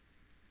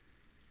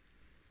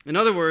 In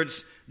other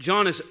words,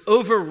 John is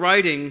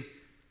overwriting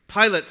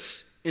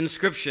Pilate's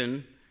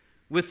inscription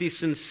with the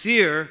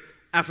sincere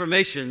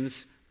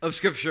affirmations of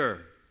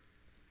Scripture.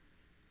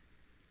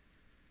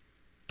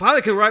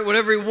 Pilate can write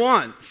whatever he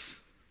wants,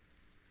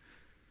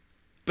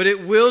 but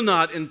it will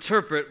not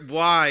interpret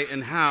why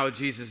and how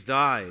Jesus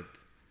died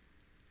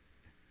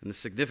and the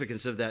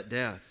significance of that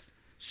death.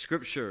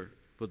 Scripture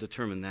will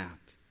determine that.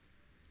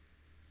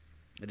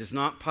 It is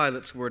not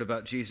Pilate's word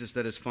about Jesus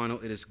that is final.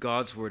 It is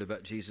God's word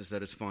about Jesus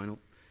that is final.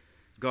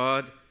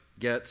 God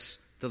gets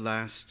the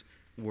last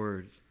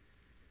word.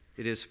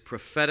 It is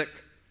prophetic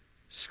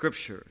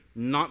Scripture,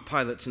 not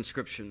Pilate's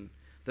inscription,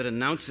 that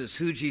announces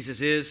who Jesus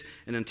is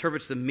and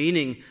interprets the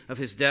meaning of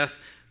his death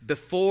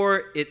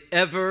before it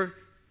ever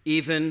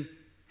even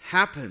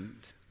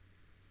happened.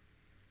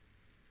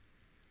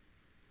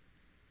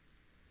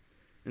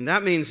 And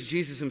that means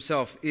Jesus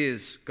himself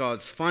is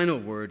God's final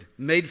word,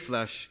 made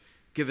flesh,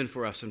 given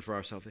for us and for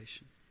our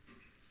salvation.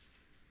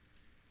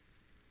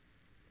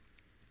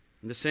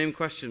 And the same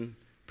question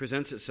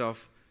presents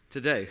itself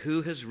today?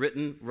 Who has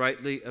written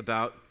rightly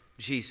about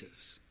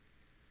Jesus?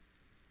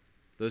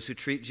 Those who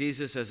treat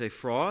Jesus as a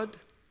fraud,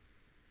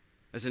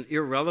 as an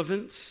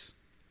irrelevance,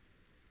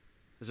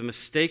 as a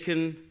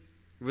mistaken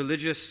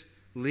religious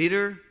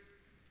leader,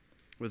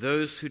 or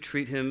those who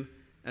treat him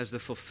as the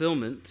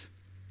fulfillment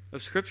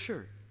of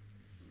Scripture?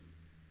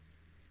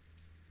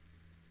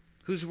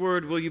 Whose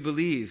word will you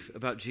believe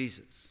about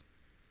Jesus?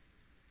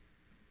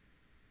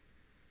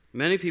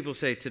 Many people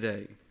say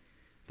today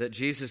that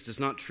Jesus does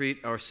not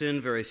treat our sin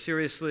very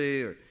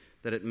seriously, or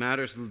that it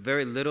matters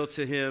very little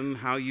to him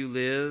how you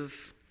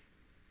live.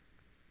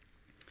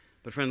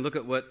 But friend, look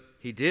at what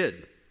he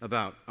did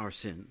about our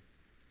sin.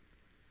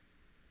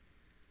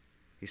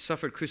 He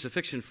suffered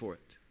crucifixion for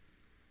it.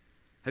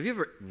 Have you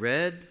ever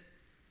read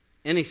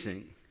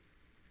anything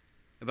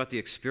about the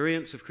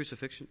experience of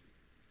crucifixion?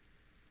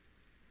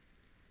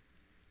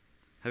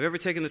 Have you ever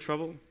taken the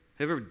trouble?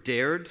 Have you ever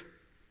dared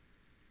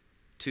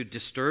to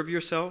disturb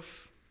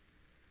yourself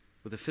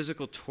with the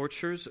physical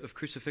tortures of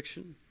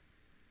crucifixion?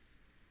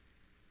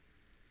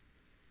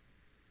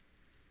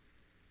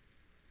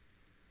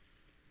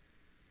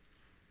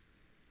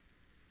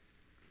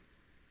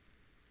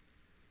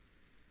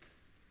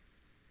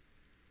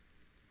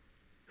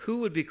 Who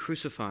would be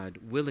crucified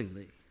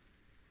willingly,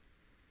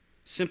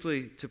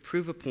 simply to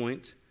prove a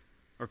point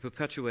or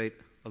perpetuate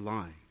a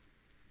lie?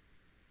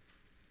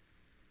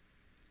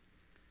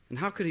 And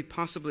how could he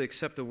possibly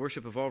accept the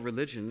worship of all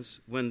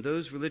religions when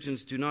those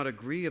religions do not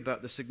agree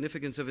about the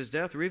significance of his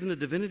death or even the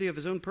divinity of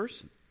his own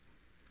person?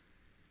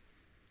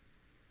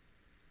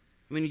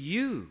 I mean,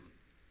 you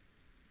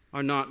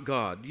are not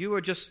God. You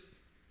are just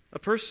a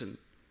person.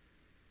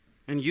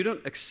 And you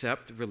don't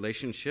accept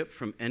relationship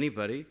from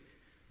anybody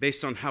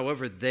based on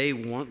however they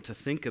want to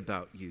think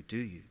about you, do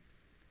you?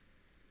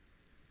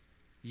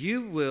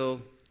 You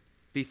will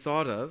be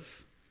thought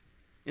of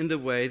in the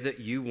way that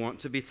you want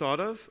to be thought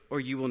of, or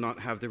you will not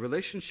have the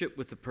relationship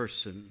with the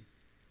person.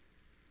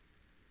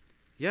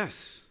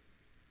 Yes.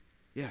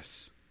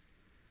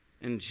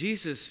 And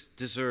Jesus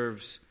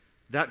deserves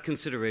that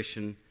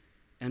consideration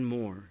and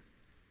more.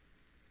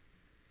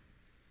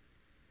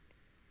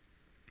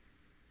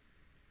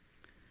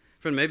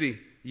 Friend, maybe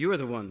you are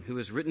the one who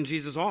has written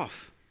Jesus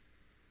off.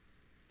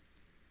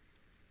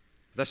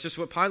 That's just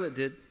what Pilate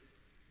did.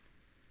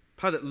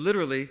 Pilate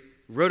literally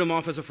wrote him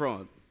off as a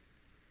fraud.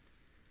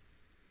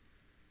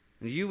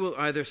 And you will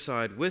either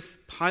side with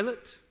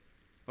Pilate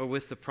or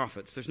with the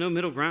prophets. There's no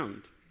middle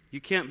ground.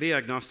 You can't be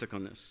agnostic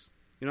on this.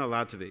 You're not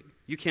allowed to be.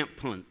 You can't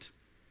punt.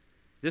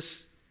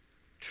 This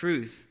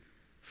truth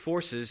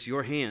forces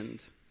your hand.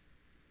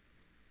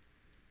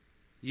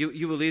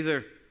 You will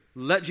either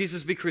let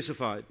Jesus be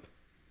crucified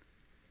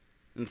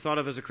and thought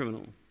of as a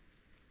criminal,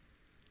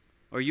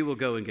 or you will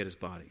go and get his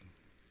body.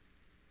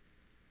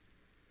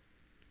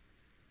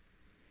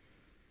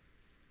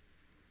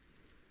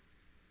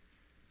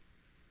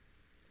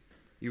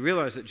 You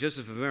realize that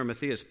Joseph of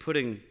Arimathea is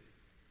putting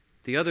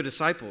the other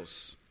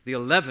disciples, the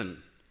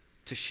 11,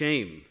 to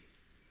shame,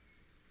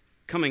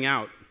 coming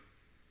out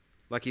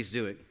like he's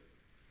doing.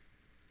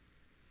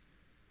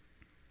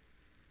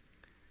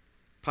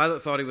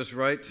 Pilate thought he was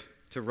right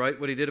to write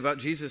what he did about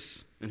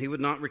Jesus, and he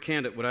would not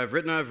recant it. What I've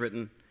written, I've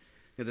written.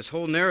 And this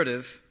whole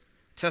narrative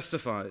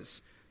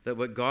testifies that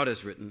what God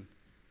has written,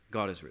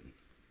 God has written.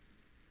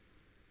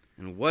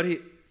 And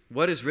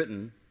what is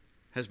written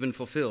has been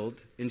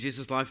fulfilled in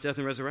Jesus' life, death,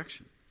 and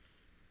resurrection.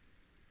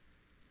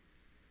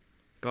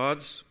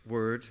 God's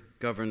word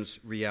governs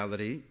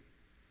reality,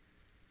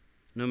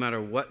 no matter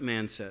what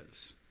man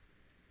says.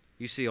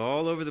 You see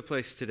all over the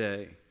place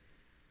today,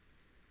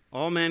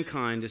 all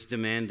mankind is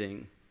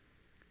demanding,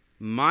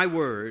 my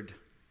word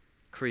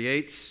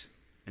creates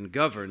and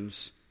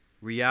governs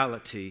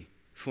reality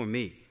for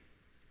me.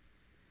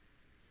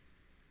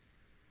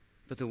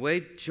 But the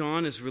way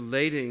John is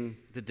relating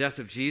the death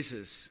of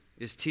Jesus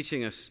is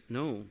teaching us,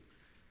 no,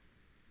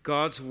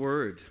 God's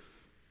word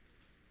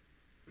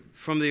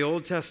from the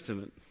Old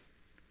Testament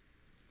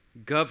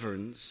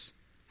governs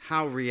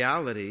how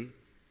reality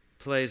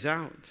plays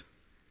out.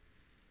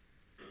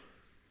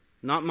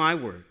 Not my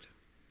word,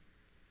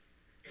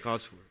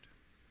 God's word.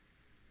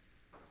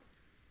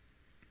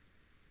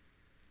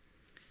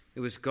 It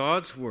was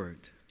God's word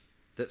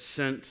that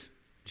sent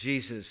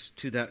Jesus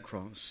to that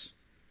cross,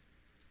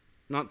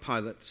 not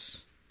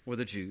Pilate's or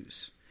the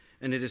Jews.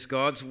 And it is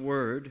God's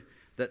word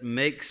that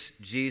makes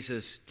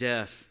Jesus'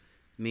 death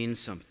mean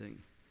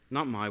something.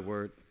 Not my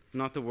word,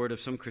 not the word of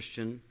some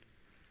Christian,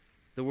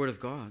 the word of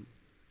God.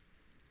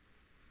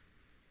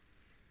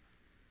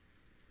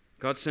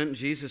 God sent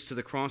Jesus to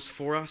the cross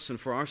for us and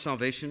for our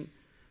salvation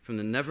from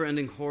the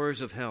never-ending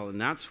horrors of hell.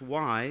 And that's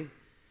why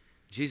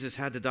Jesus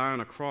had to die on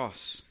a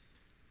cross,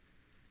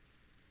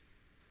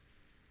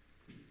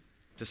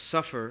 to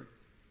suffer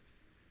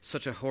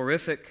such a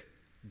horrific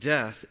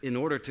death in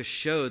order to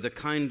show the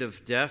kind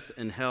of death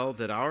and hell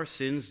that our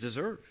sins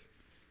deserve.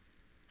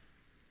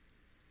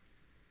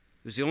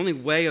 It was the only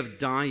way of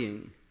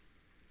dying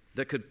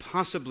that could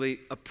possibly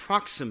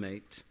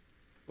approximate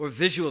or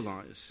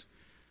visualize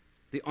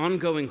the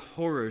ongoing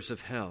horrors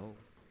of hell.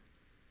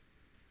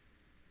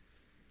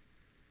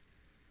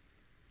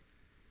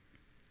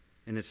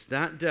 And it's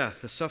that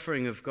death, the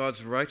suffering of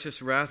God's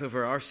righteous wrath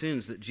over our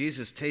sins, that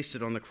Jesus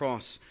tasted on the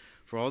cross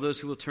for all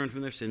those who will turn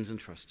from their sins and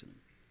trust in him.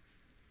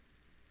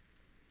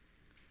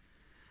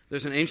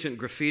 There's an ancient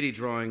graffiti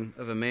drawing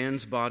of a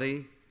man's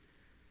body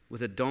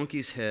with a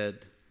donkey's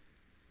head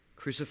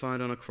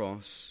crucified on a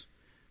cross,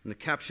 and the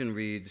caption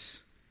reads,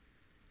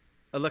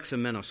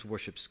 "Alexamenos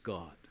worships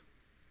God."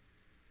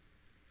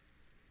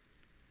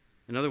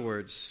 In other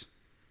words,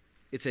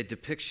 it's a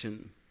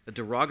depiction, a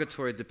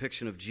derogatory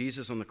depiction of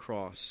Jesus on the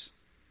cross.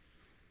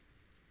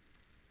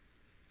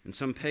 And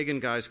some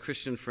pagan guy's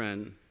Christian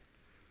friend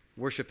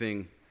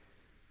worshiping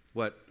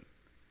what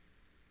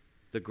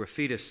the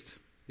graffitist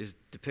is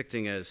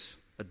depicting as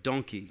a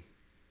donkey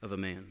of a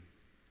man,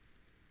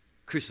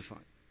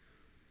 crucified.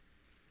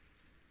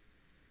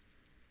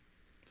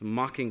 It's a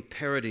mocking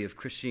parody of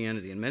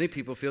Christianity. And many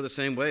people feel the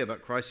same way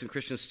about Christ and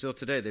Christians still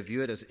today. They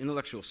view it as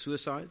intellectual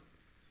suicide,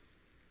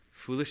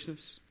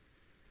 foolishness,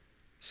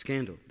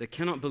 scandal. They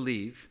cannot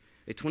believe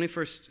a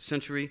 21st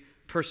century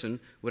person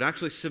would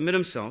actually submit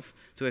himself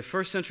to a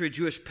first century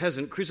Jewish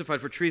peasant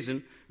crucified for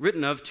treason,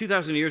 written of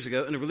 2,000 years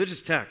ago in a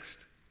religious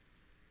text.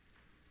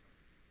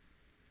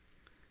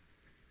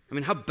 I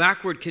mean, how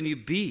backward can you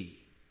be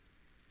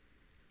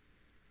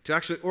to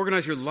actually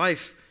organize your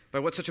life by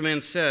what such a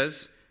man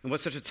says and what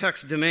such a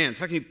text demands?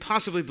 How can you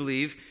possibly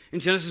believe in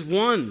Genesis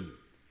 1?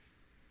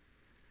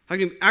 How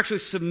can you actually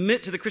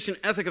submit to the Christian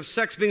ethic of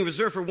sex being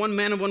reserved for one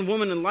man and one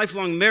woman in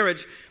lifelong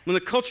marriage when the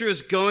culture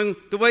is going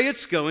the way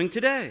it's going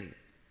today?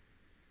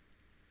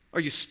 Are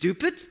you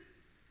stupid?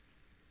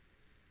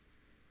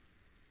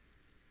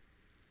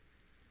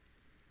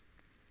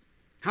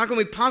 How can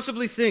we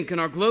possibly think in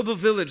our global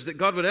village that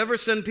God would ever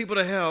send people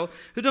to hell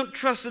who don't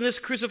trust in this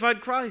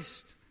crucified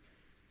Christ?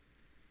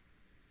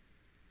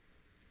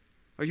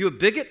 Are you a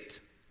bigot?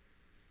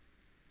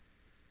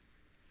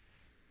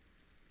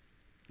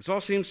 This all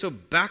seems so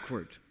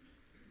backward,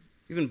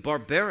 even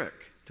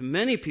barbaric to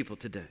many people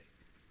today.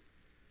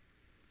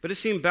 But it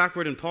seemed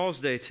backward in Paul's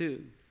day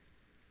too.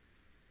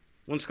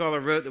 One scholar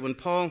wrote that when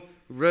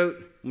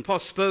Paul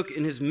spoke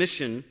in his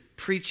mission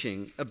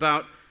preaching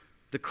about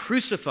the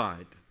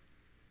crucified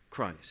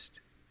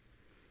Christ,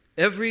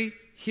 every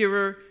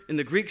hearer in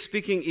the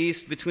Greek-speaking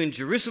East between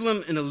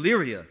Jerusalem and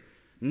Illyria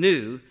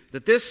knew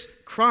that this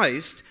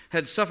Christ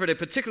had suffered a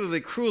particularly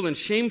cruel and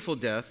shameful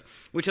death,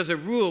 which as a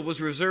rule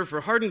was reserved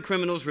for hardened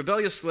criminals,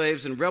 rebellious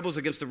slaves, and rebels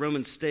against the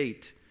Roman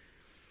state.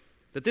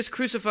 That this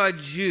crucified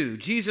Jew,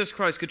 Jesus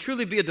Christ, could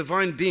truly be a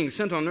divine being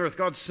sent on earth,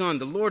 God's Son,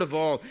 the Lord of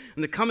all,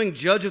 and the coming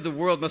judge of the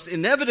world, must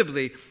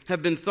inevitably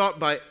have been thought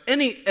by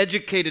any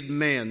educated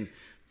man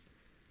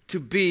to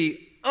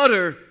be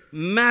utter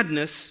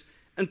madness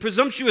and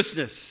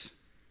presumptuousness.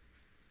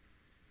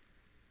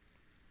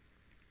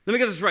 Let me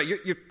get this right.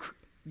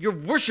 You're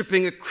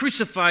worshiping a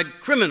crucified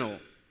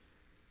criminal.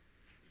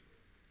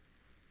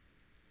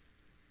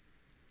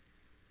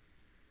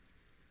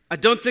 I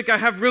don't think I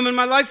have room in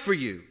my life for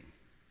you.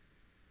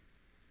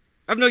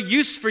 I have no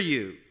use for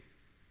you.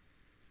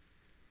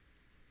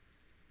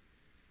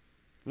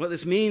 What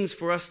this means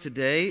for us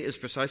today is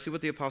precisely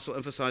what the apostle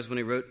emphasized when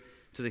he wrote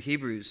to the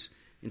Hebrews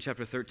in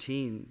chapter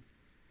 13.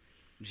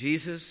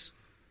 Jesus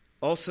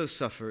also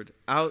suffered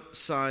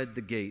outside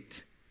the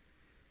gate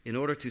in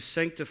order to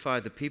sanctify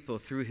the people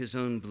through his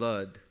own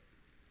blood.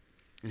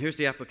 And here's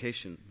the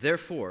application.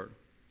 Therefore,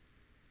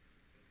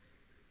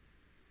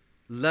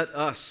 let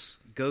us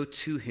go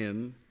to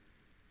him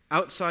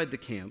outside the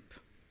camp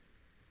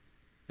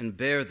and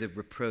bear the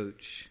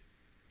reproach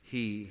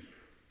he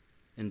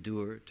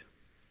endured.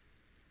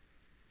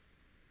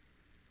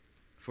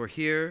 For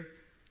here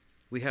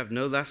we have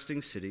no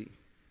lasting city,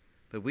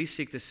 but we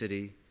seek the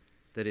city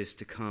that is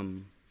to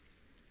come.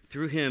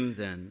 Through him,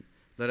 then,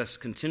 let us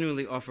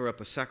continually offer up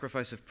a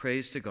sacrifice of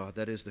praise to God,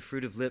 that is, the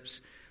fruit of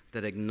lips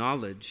that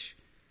acknowledge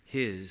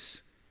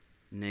his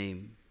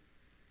name.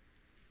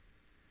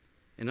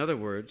 In other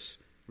words,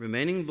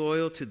 remaining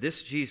loyal to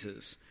this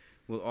Jesus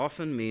will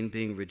often mean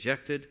being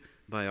rejected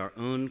by our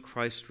own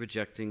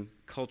Christ-rejecting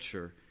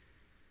culture.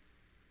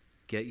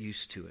 Get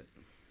used to it.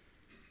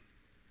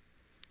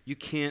 You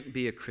can't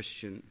be a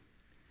Christian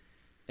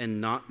and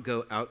not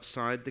go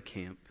outside the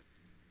camp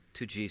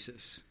to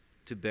Jesus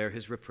to bear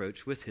his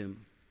reproach with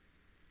him.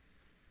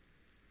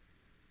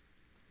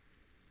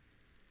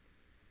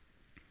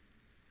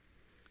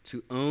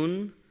 To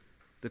own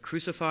the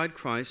crucified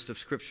Christ of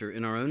Scripture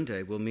in our own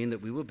day will mean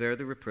that we will bear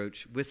the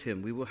reproach with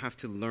him. We will have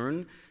to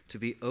learn to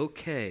be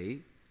okay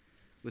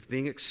with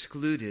being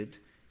excluded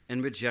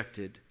and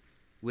rejected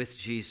with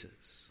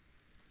Jesus.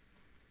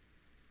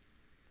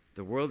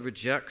 The world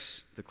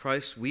rejects the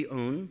Christ we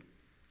own.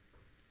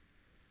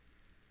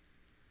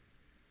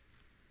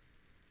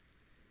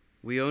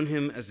 We own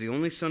him as the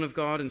only Son of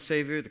God and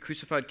Savior, the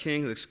crucified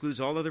King who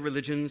excludes all other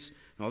religions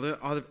and all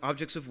other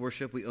objects of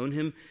worship. We own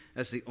him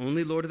as the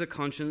only Lord of the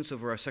conscience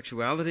over our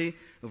sexuality,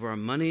 over our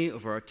money,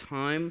 over our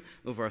time,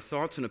 over our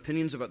thoughts and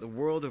opinions about the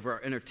world, over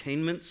our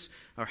entertainments,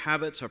 our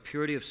habits, our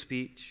purity of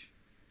speech.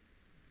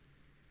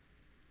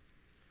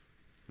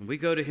 And we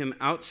go to him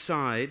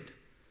outside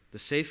the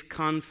safe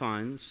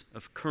confines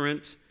of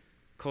current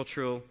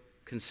cultural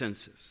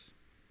consensus.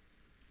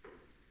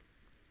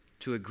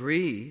 To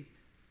agree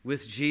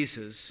with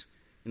Jesus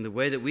in the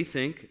way that we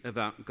think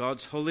about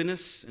God's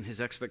holiness and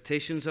his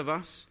expectations of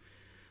us,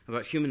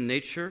 about human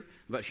nature,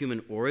 about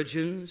human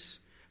origins,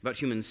 about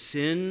human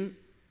sin,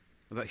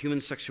 about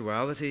human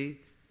sexuality,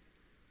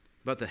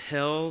 about the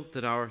hell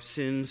that our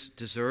sins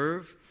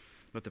deserve,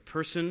 about the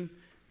person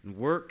and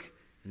work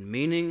and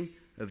meaning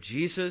of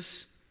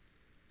Jesus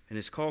and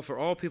his call for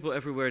all people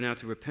everywhere now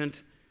to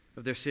repent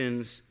of their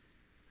sins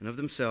and of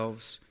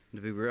themselves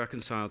and to be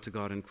reconciled to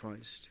God in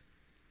Christ.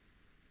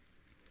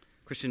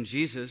 Christian,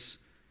 Jesus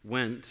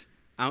went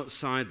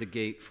outside the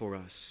gate for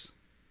us.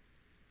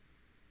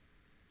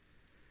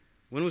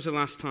 When was the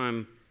last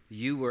time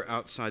you were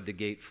outside the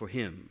gate for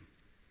him?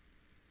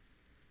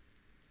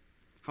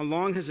 How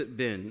long has it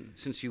been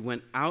since you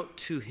went out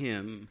to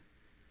him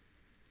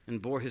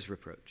and bore his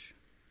reproach?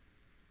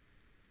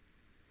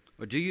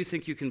 Or do you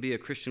think you can be a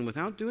Christian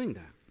without doing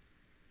that?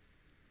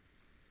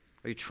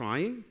 Are you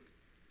trying?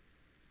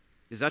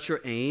 Is that your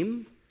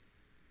aim?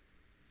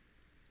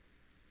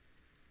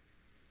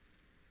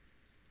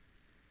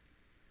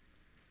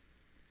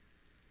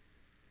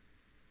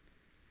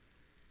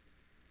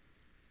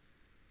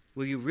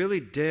 Will you really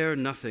dare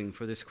nothing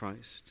for this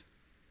Christ?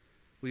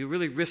 Will you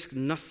really risk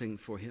nothing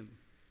for him?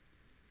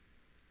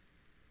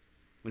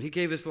 When he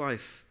gave his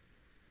life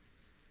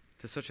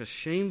to such a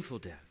shameful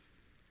death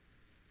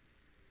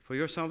for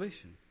your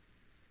salvation.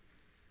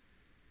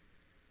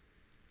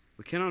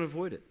 We cannot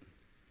avoid it.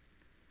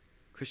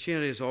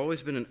 Christianity has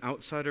always been an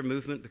outsider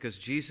movement because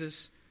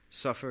Jesus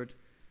suffered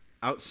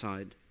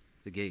outside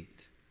the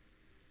gate.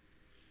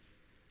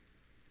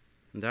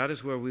 And that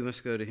is where we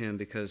must go to him,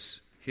 because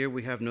here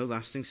we have no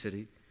lasting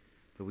city,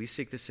 but we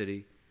seek the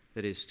city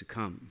that is to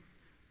come.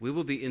 We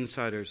will be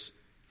insiders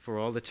for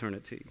all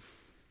eternity.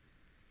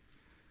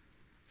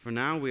 For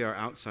now, we are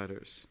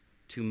outsiders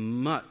to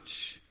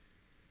much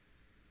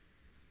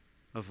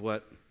of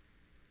what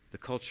the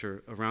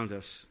culture around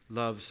us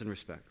loves and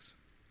respects.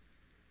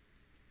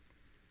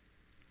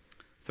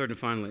 Third and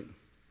finally,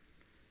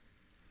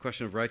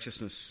 question of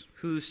righteousness.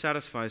 Who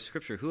satisfies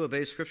Scripture? Who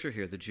obeys Scripture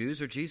here, the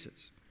Jews or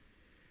Jesus?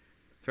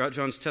 Throughout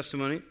John's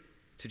testimony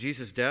to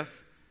Jesus'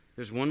 death,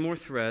 there's one more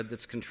thread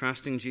that's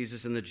contrasting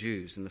Jesus and the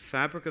Jews, and the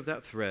fabric of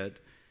that thread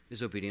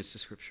is obedience to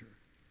Scripture.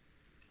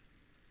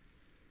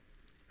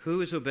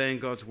 Who is obeying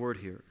God's word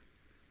here?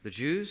 The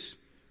Jews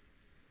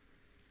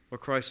or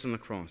Christ on the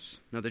cross?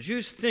 Now, the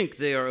Jews think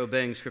they are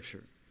obeying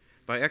Scripture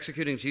by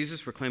executing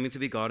Jesus for claiming to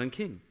be God and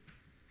King.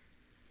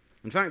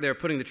 In fact, they are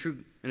putting the true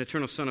and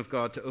eternal Son of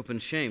God to open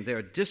shame. They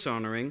are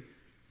dishonoring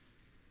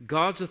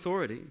God's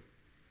authority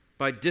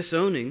by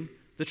disowning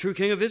the true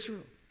King of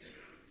Israel.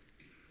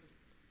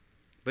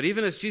 But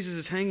even as Jesus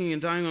is hanging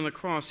and dying on the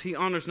cross, he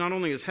honors not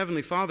only his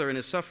heavenly Father in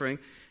his suffering,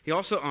 he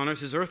also honors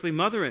his earthly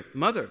mother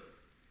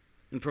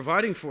in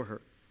providing for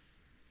her.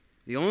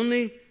 The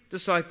only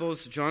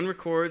disciples John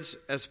records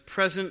as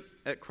present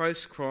at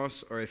Christ's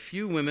cross are a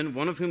few women,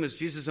 one of whom is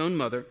Jesus' own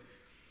mother,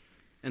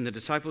 and the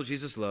disciple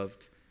Jesus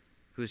loved,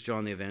 who is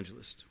John the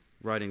Evangelist,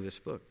 writing this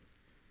book.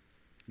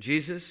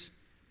 Jesus,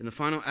 in the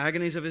final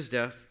agonies of his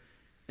death,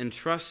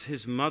 entrusts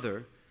his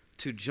mother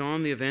to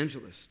John the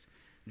Evangelist.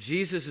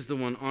 Jesus is the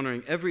one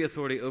honoring every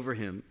authority over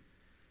him,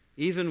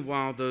 even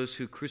while those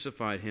who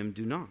crucified him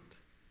do not.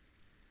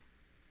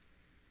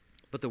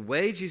 But the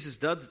way Jesus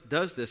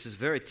does this is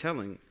very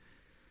telling.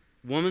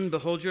 Woman,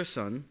 behold your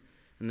son.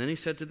 And then he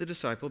said to the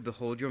disciple,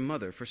 behold your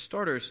mother. For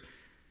starters,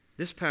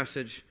 this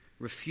passage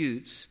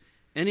refutes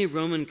any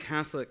Roman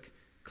Catholic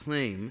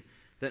claim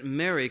that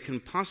Mary can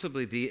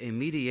possibly be a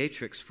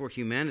mediatrix for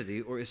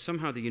humanity or is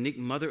somehow the unique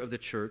mother of the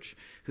church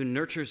who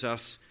nurtures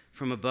us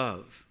from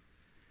above.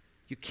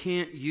 You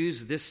can't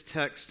use this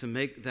text to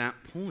make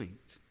that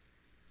point.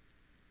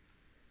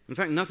 In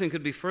fact, nothing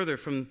could be further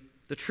from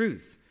the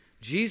truth.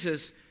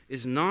 Jesus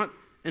is not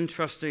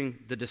entrusting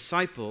the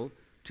disciple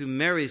to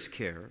Mary's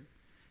care.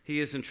 He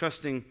is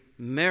entrusting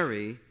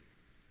Mary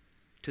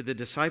to the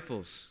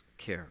disciples'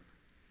 care.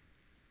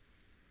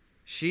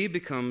 She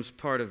becomes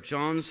part of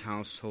John's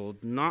household,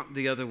 not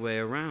the other way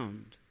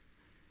around.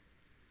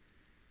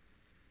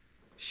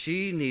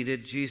 She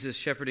needed Jesus'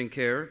 shepherding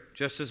care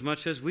just as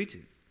much as we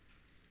do.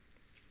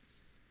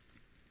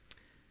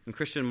 And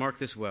Christian, mark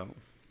this well.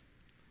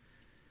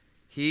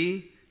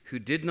 He who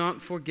did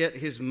not forget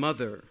his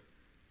mother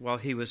while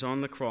he was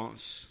on the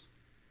cross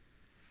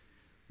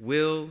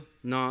will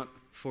not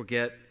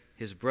forget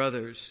his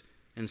brothers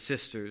and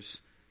sisters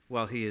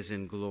while he is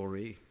in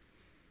glory.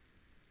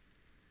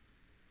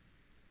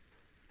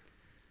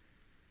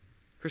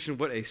 Christian,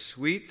 what a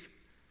sweet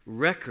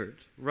record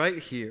right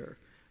here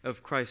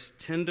of Christ's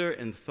tender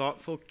and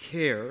thoughtful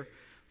care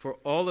for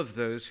all of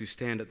those who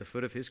stand at the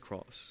foot of his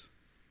cross.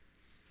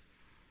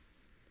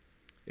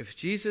 If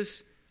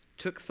Jesus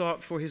took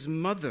thought for his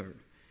mother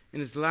in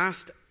his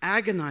last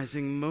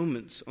agonizing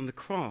moments on the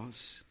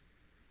cross,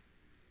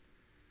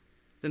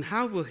 then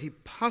how will he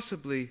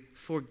possibly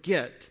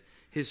forget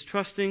his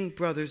trusting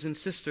brothers and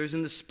sisters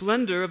in the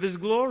splendor of his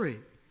glory?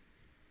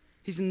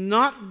 He's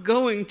not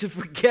going to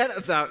forget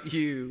about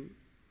you.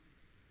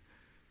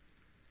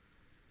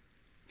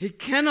 He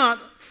cannot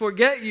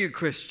forget you,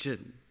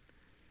 Christian.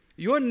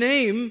 Your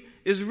name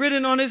is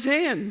written on his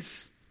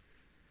hands.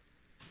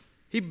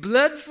 He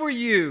bled for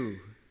you.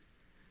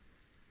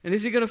 And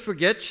is he going to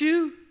forget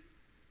you?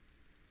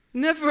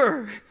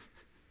 Never.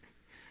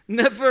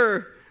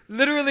 Never.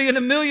 Literally in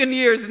a million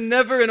years,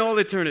 never in all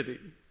eternity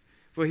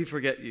will he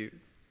forget you.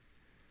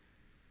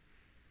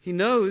 He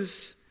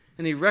knows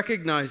and he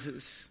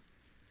recognizes.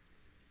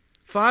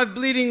 5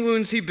 bleeding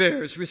wounds he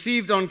bears,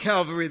 received on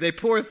Calvary. They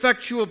pour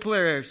effectual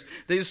prayers.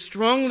 They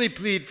strongly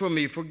plead for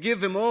me.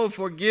 Forgive him. Oh,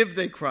 forgive,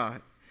 they cry.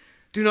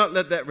 Do not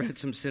let that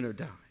ransomed sinner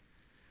die.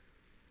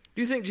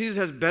 Do you think Jesus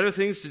has better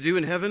things to do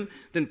in heaven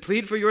than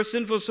plead for your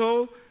sinful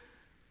soul?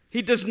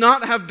 He does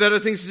not have better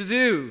things to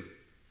do.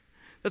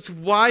 That's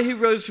why he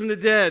rose from the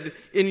dead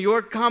in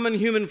your common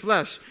human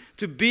flesh,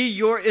 to be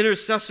your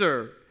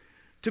intercessor,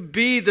 to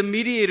be the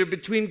mediator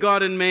between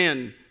God and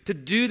man, to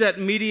do that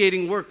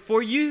mediating work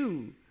for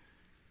you.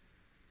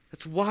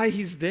 That's why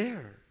he's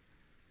there.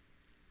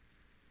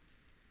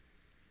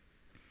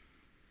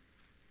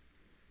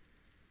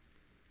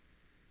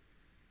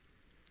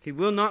 He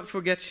will not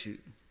forget you.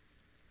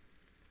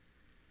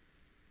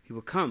 He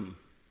will come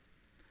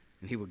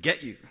and he will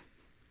get you.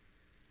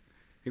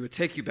 He will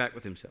take you back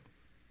with himself.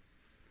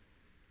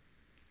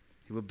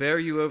 He will bear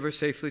you over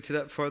safely to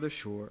that farther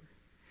shore.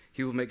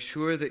 He will make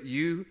sure that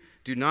you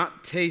do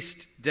not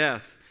taste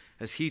death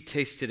as he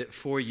tasted it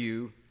for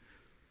you.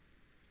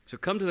 So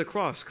come to the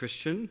cross,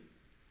 Christian,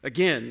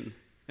 again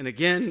and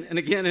again and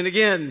again and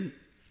again.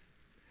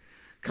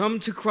 Come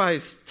to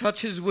Christ.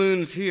 Touch his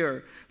wounds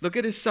here. Look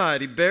at his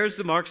side. He bears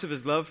the marks of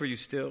his love for you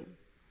still.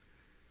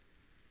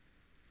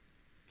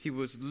 He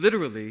was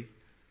literally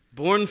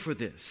born for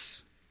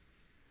this.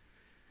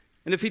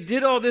 And if he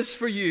did all this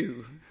for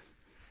you,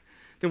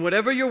 then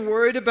whatever you're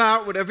worried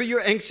about, whatever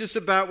you're anxious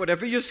about,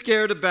 whatever you're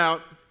scared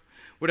about,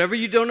 whatever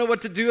you don't know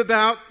what to do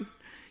about,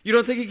 you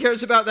don't think he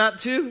cares about that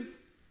too?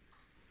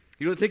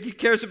 You don't think he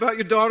cares about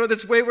your daughter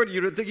that's wayward?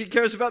 You don't think he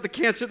cares about the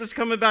cancer that's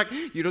coming back?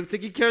 You don't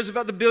think he cares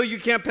about the bill you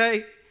can't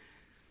pay?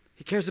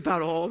 He cares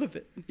about all of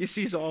it. He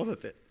sees all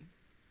of it.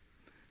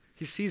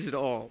 He sees it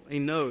all. He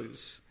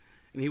knows.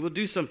 And he will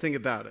do something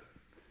about it.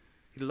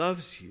 He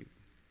loves you.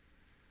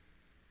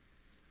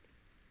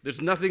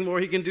 There's nothing more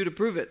he can do to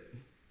prove it.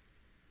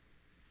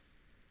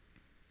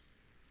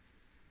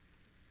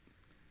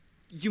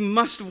 You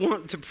must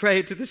want to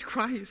pray to this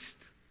Christ.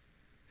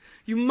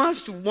 You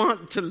must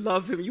want to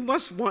love him. You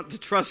must want to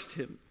trust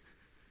him.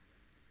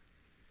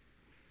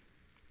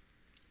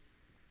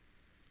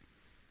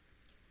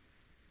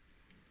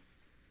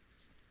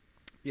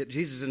 Yet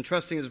Jesus,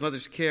 entrusting his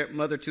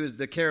mother to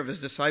the care of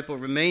his disciple,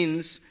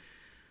 remains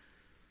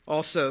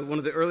also one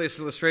of the earliest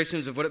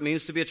illustrations of what it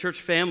means to be a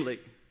church family.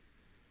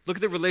 Look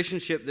at the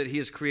relationship that he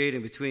is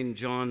creating between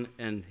John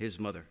and his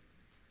mother.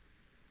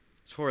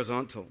 It's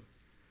horizontal.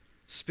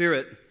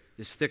 Spirit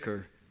is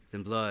thicker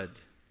than blood.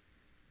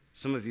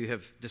 Some of you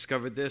have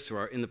discovered this or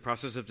are in the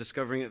process of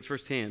discovering it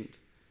firsthand,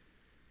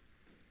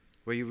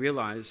 where you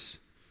realize,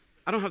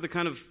 I don't have the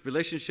kind of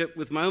relationship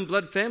with my own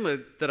blood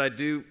family that I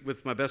do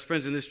with my best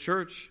friends in this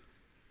church.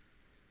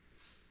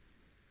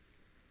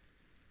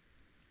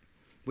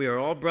 We are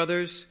all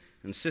brothers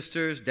and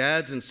sisters,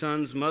 dads and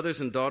sons, mothers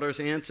and daughters,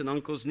 aunts and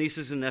uncles,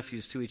 nieces and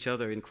nephews to each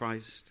other in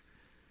Christ.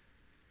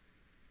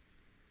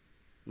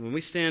 And when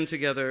we stand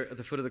together at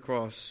the foot of the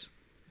cross,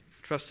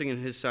 trusting in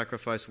his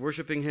sacrifice,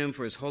 worshiping him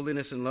for his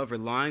holiness and love,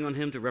 relying on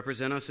him to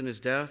represent us in his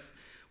death,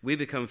 we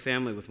become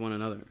family with one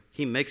another.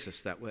 He makes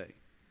us that way.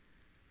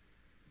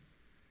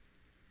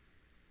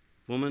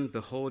 Woman,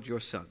 behold your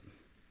son.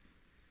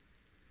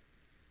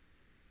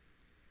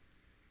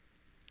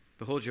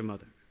 Behold your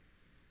mother.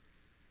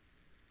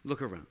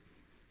 Look around.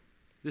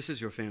 This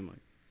is your family.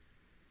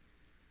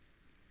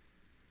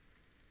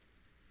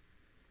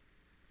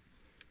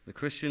 The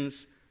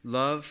Christian's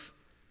love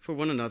for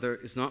one another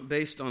is not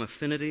based on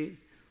affinity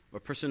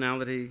or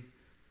personality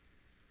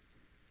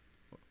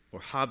or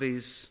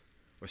hobbies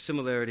or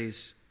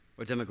similarities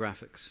or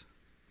demographics.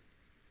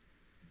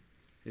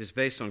 It is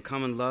based on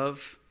common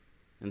love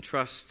and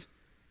trust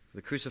for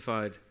the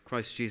crucified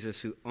Christ Jesus,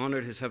 who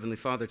honored his heavenly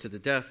Father to the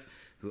death,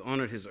 who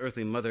honored his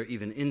earthly mother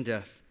even in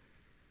death.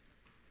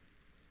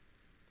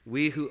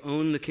 We who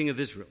own the King of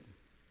Israel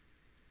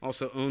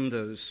also own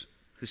those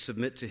who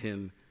submit to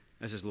him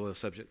as his loyal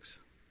subjects.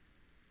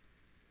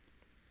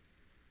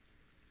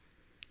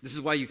 This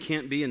is why you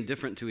can't be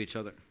indifferent to each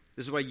other.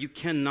 This is why you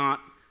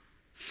cannot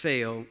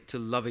fail to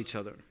love each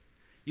other.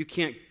 You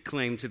can't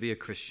claim to be a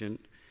Christian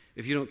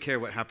if you don't care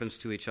what happens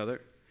to each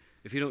other,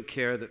 if you don't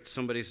care that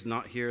somebody's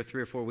not here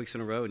 3 or 4 weeks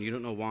in a row and you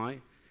don't know why.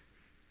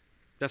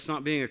 That's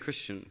not being a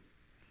Christian.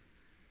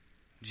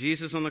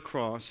 Jesus on the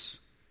cross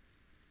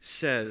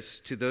says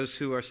to those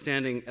who are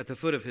standing at the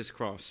foot of his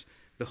cross,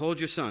 behold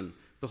your son,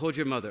 behold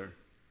your mother.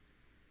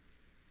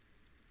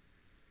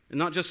 And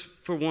not just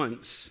for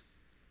once,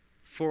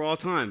 for all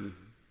time.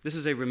 This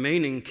is a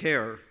remaining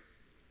care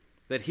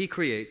that he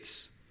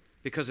creates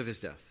because of his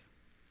death.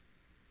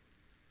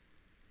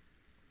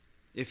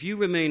 if you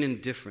remain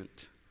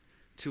indifferent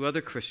to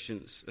other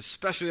Christians,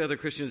 especially other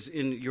Christians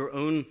in your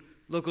own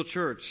local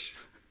church,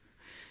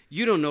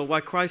 you don't know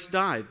why Christ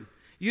died.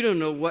 You don't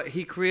know what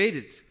he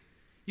created.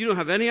 You don't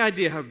have any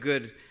idea how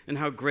good and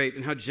how great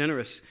and how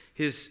generous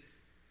his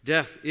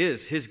death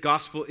is, his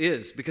gospel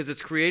is, because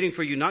it's creating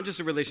for you not just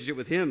a relationship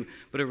with him,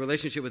 but a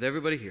relationship with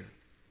everybody here.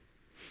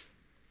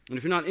 And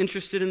if you're not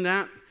interested in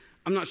that,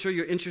 I'm not sure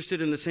you're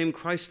interested in the same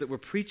Christ that we're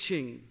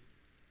preaching.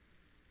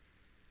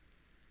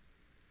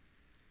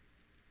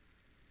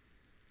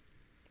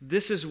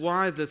 This is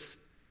why the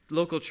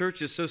local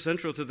church is so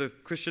central to the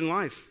Christian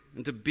life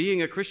and to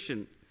being a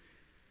Christian,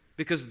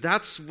 because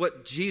that's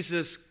what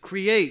Jesus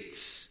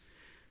creates.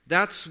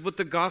 That's what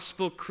the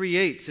gospel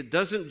creates. It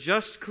doesn't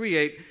just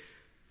create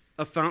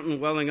a fountain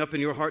welling up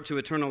in your heart to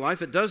eternal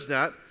life. It does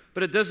that,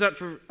 but it does that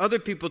for other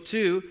people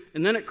too,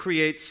 and then it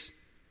creates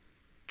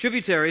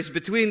tributaries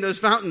between those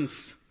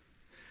fountains,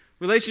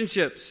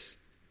 relationships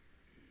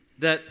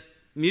that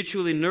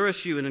mutually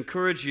nourish you and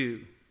encourage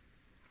you.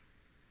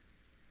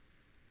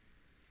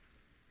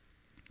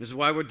 This is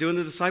why we're doing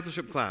the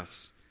discipleship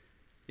class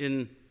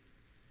in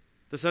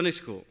the Sunday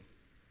school,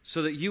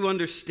 so that you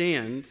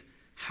understand,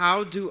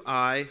 how do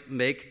I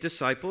make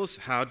disciples?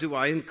 How do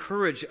I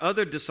encourage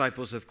other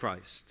disciples of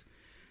Christ?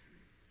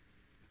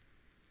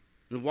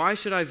 And why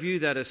should I view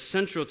that as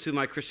central to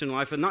my Christian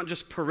life and not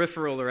just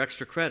peripheral or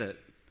extra credit?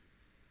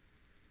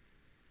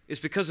 It's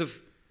because of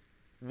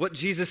what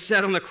Jesus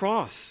said on the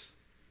cross,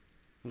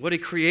 what he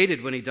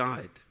created when he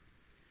died.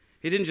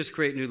 He didn't just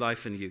create new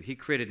life in you. He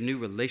created new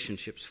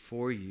relationships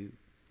for you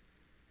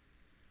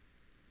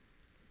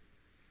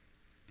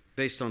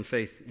based on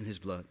faith in his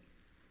blood.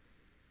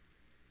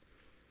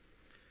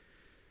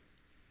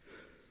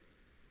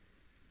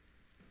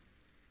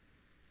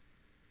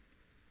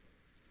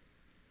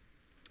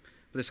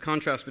 But this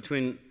contrast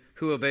between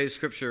who obeys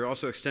Scripture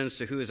also extends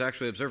to who is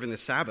actually observing the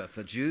Sabbath.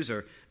 The Jews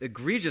are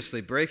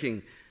egregiously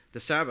breaking the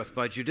Sabbath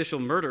by judicial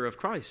murder of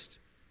Christ.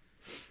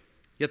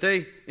 Yet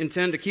they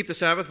intend to keep the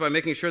Sabbath by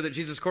making sure that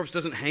Jesus' corpse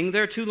doesn't hang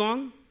there too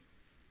long?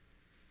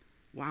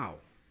 Wow.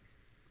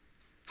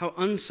 How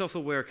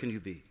unself-aware can you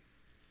be?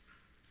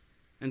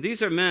 And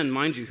these are men,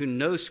 mind you, who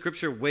know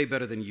Scripture way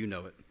better than you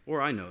know it,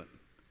 or I know it.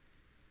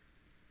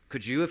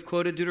 Could you have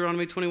quoted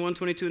Deuteronomy 21,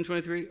 22, and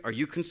 23? Are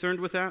you concerned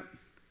with that?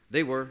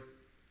 They were.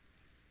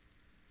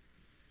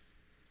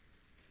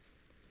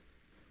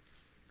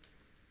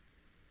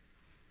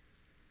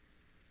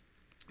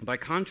 By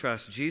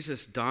contrast,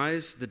 Jesus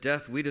dies the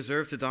death we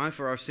deserve to die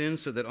for our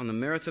sins, so that on the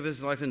merits of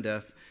his life and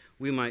death,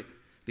 we might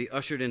be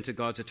ushered into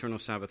God's eternal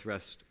Sabbath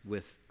rest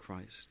with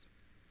Christ.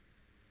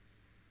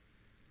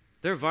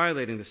 They're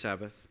violating the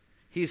Sabbath.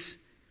 He's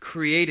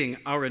creating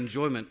our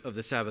enjoyment of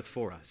the Sabbath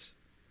for us.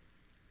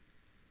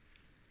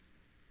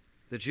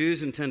 The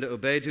Jews intend to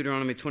obey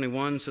Deuteronomy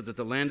 21 so that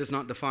the land is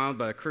not defiled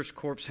by a cursed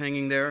corpse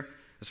hanging there,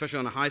 especially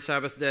on a high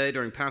Sabbath day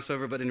during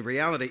Passover, but in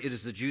reality, it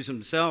is the Jews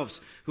themselves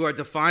who are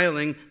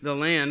defiling the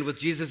land with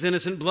Jesus'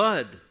 innocent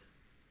blood.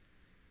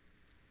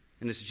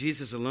 And it's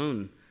Jesus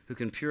alone who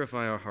can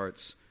purify our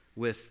hearts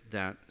with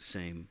that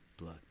same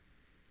blood.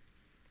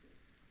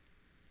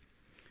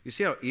 You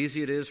see how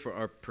easy it is for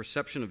our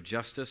perception of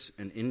justice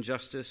and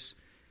injustice,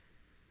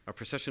 our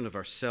perception of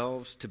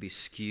ourselves, to be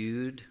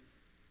skewed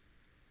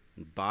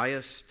and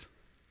biased?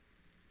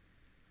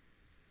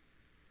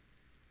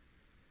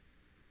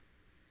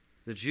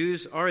 The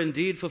Jews are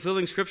indeed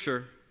fulfilling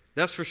Scripture,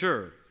 that's for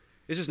sure.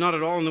 It's just not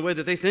at all in the way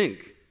that they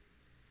think.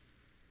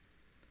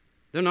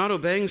 They're not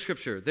obeying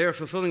Scripture. They are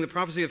fulfilling the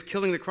prophecy of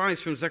killing the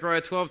Christ from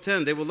Zechariah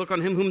 12:10. They will look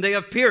on him whom they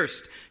have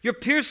pierced. You're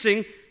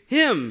piercing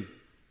him.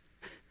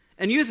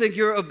 And you think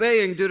you're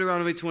obeying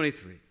Deuteronomy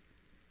 23.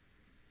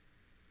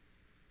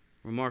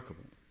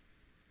 Remarkable.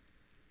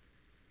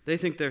 They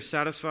think they're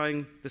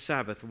satisfying the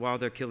Sabbath while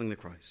they're killing the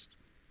Christ.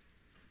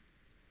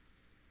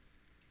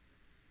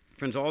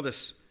 Friends, all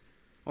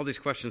these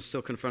questions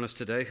still confront us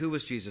today. Who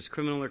was Jesus,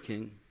 criminal or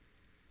king?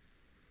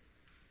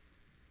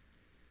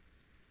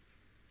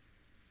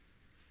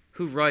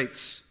 Who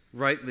writes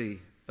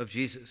rightly of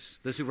Jesus?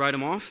 Those who write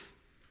him off,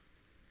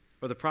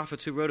 or the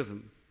prophets who wrote of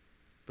him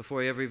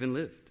before he ever even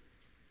lived?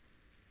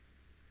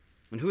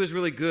 And who is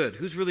really good?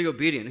 Who's really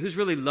obedient? Who's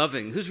really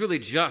loving? Who's really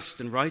just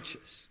and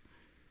righteous?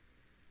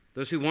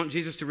 Those who want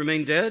Jesus to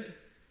remain dead,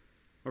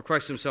 or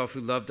Christ himself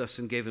who loved us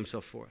and gave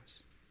himself for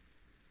us?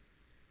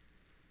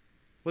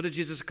 What did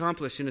Jesus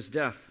accomplish in his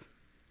death?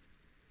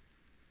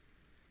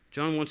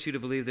 John wants you to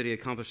believe that he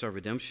accomplished our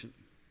redemption.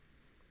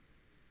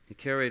 He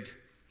carried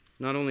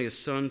not only his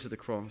son to the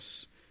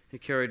cross, he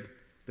carried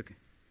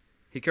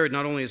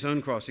not only his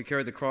own cross, he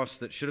carried the cross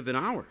that should have been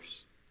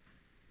ours.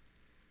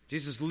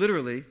 Jesus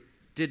literally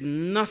did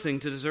nothing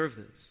to deserve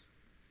this.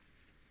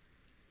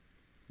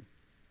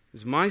 It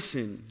was my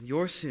sin,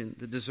 your sin,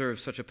 that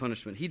deserves such a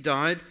punishment. He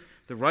died,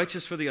 the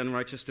righteous for the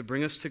unrighteous, to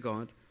bring us to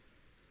God.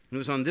 And it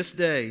was on this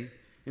day,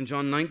 in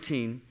John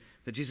 19,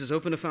 that Jesus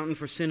opened a fountain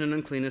for sin and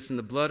uncleanness in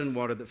the blood and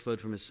water that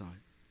flowed from his side.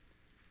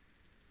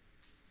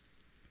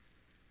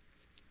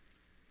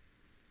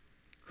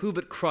 Who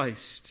but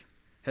Christ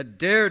had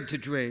dared to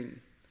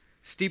drain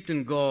steeped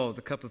in gall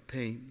the cup of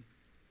pain,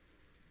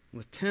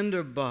 with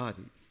tender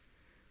body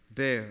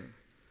bare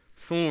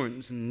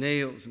thorns and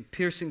nails and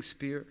piercing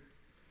spear.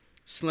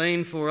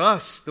 Slain for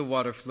us the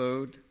water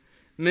flowed,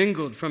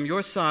 mingled from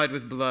your side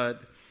with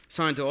blood,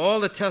 signed to all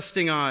the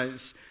testing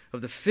eyes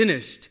of the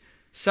finished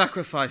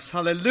sacrifice.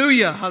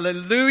 Hallelujah,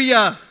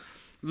 hallelujah.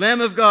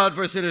 Lamb of God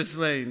for sinners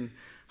slain.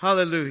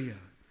 Hallelujah.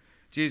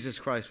 Jesus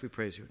Christ, we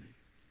praise your name.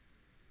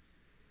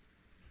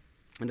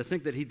 And to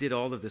think that he did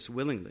all of this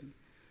willingly,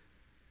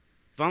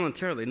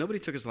 voluntarily. Nobody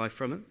took his life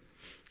from him.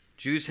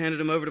 Jews handed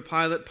him over to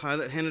Pilate.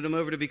 Pilate handed him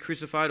over to be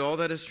crucified. All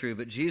that is true.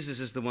 But Jesus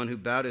is the one who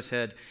bowed his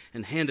head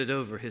and handed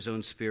over his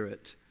own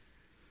spirit.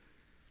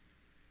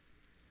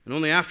 And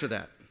only after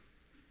that,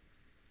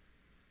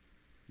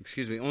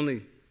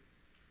 only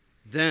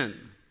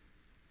then,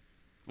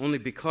 only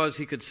because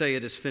he could say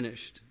it is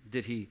finished,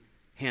 did he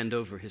hand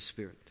over his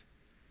spirit.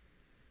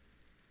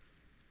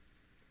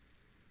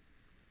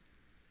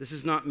 This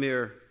is not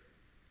mere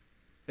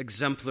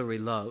exemplary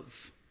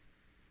love.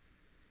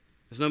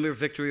 There's no mere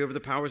victory over the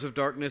powers of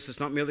darkness.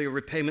 It's not merely a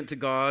repayment to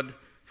God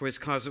for his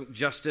cosmic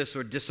justice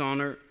or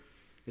dishonor.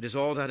 It is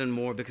all that and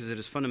more, because it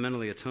is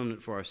fundamentally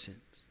atonement for our sins.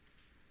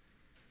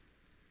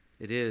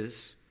 It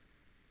is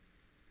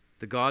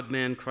the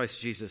God-man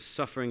Christ Jesus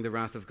suffering the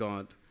wrath of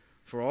God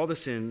for all the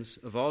sins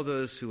of all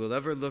those who will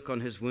ever look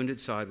on his wounded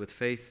side with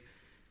faith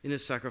in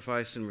his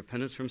sacrifice and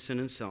repentance from sin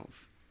and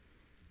self.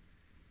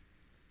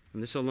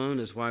 And this alone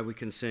is why we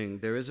can sing,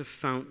 there is a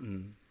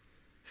fountain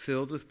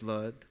filled with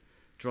blood,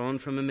 drawn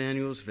from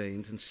Emmanuel's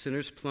veins, and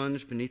sinners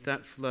plunged beneath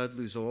that flood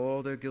lose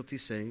all their guilty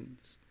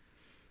stains.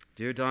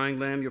 Dear dying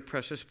Lamb, your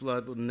precious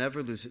blood will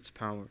never lose its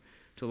power,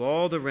 till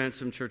all the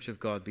ransomed church of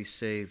God be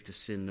saved to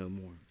sin no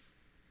more.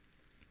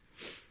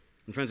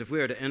 And friends, if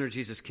we are to enter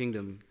Jesus'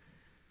 kingdom,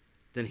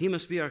 then he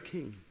must be our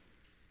king.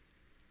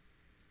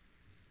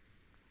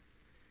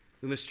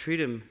 We must treat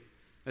him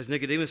as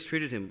Nicodemus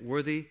treated him,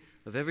 worthy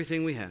of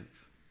everything we have.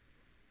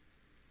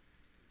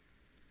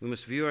 We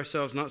must view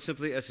ourselves not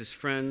simply as his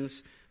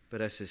friends,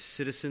 but as his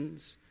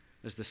citizens,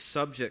 as the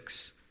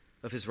subjects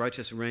of his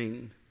righteous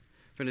reign.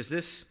 Friend, is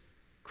this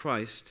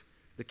Christ,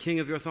 the king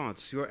of your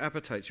thoughts, your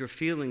appetites, your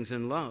feelings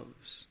and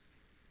loves,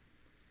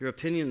 your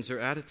opinions or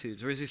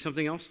attitudes? Or is he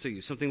something else to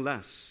you, something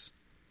less?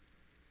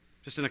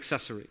 Just an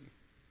accessory?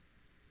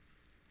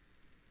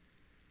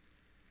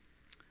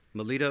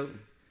 Melito,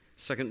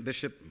 second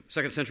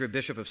century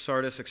bishop of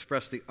Sardis,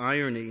 expressed the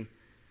irony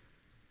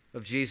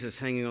of Jesus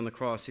hanging on the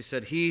cross. He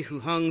said, he who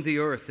hung the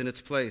earth in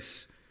its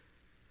place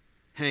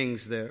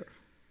hangs there.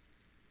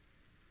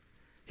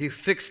 He who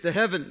fixed the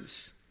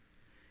heavens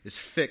is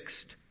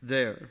fixed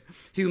there.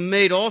 He who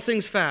made all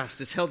things fast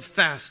is held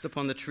fast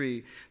upon the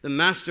tree. The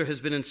master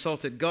has been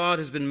insulted. God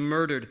has been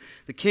murdered.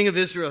 The king of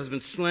Israel has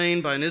been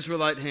slain by an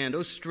Israelite hand.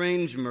 Oh,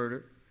 strange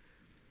murder.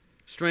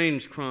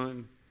 Strange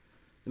crime.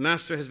 The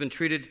master has been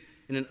treated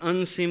in an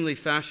unseemly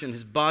fashion,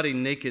 his body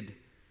naked,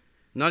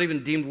 not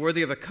even deemed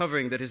worthy of a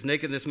covering that his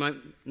nakedness might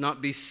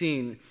not be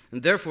seen.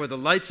 And therefore the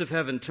lights of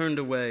heaven turned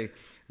away,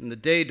 and the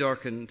day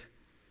darkened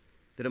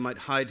that it might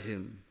hide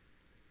him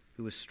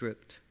who was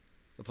stripped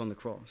upon the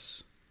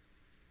cross.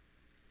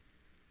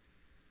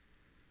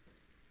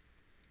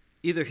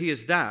 Either he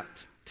is that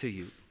to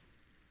you,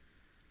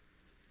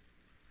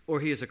 or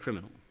he is a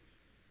criminal.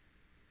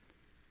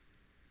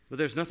 But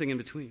there's nothing in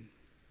between.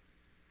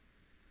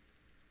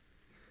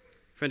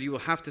 Friend, you will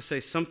have to say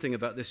something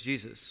about this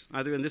Jesus,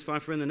 either in this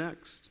life or in the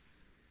next.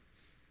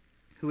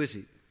 Who is he?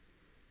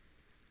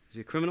 Is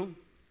he a criminal?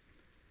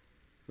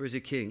 Or is he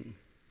king?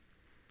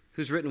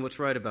 Who's written what's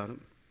right about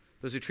him?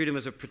 Those who treat him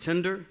as a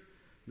pretender,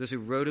 those who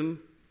wrote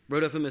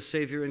of him as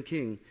Savior and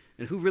King.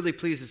 And who really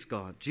pleases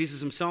God? Jesus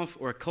himself,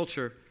 or a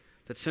culture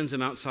that sends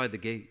him outside the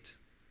gate?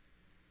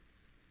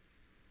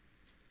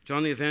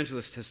 John the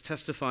Evangelist has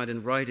testified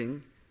in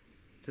writing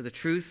to the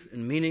truth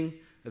and meaning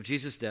of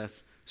Jesus'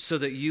 death so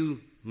that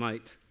you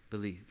might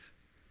believe.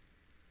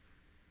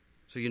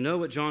 So you know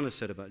what John has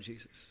said about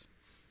Jesus.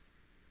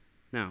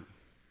 Now,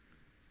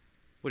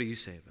 what do you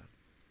say about it?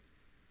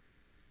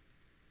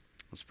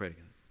 Let's pray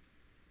together.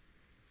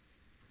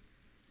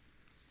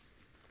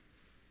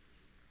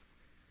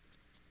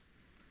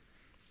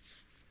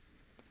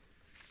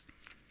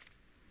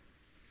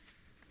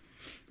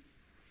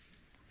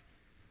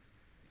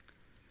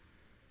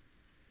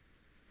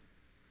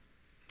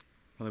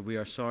 Father, we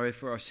are sorry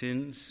for our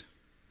sins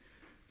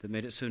that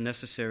made it so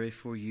necessary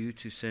for you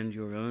to send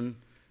your own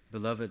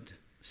beloved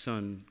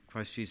Son,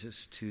 Christ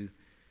Jesus, to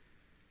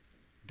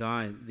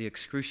die the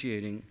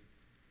excruciating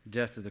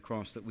death of the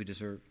cross that we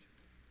deserved.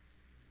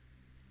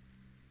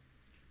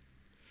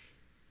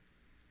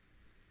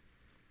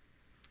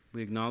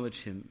 We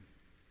acknowledge him.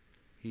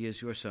 He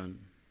is your Son.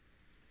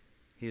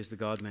 He is the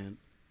God-man.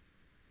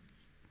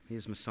 He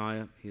is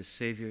Messiah. He is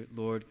Savior,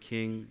 Lord,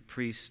 King,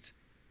 priest,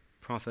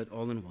 prophet,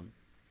 all in one.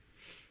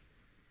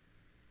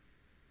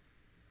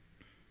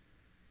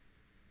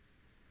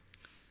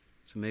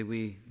 So may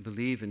we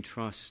believe and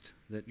trust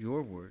that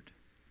your word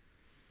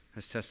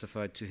has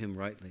testified to him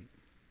rightly.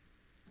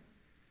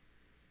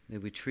 May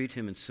we treat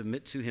him and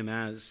submit to him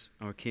as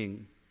our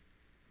King.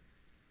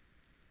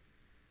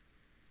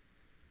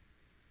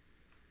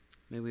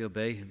 May we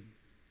obey him.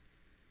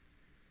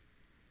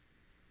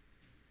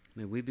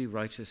 May we be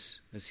righteous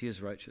as he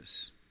is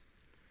righteous.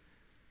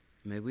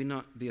 May we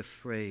not be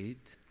afraid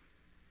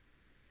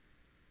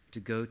to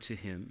go to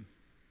him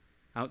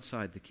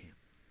outside the camp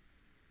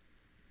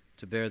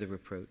to bear the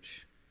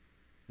reproach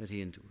that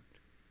he endured.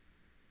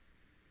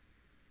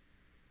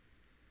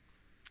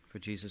 For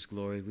Jesus'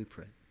 glory we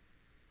pray.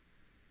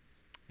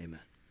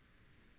 Amen.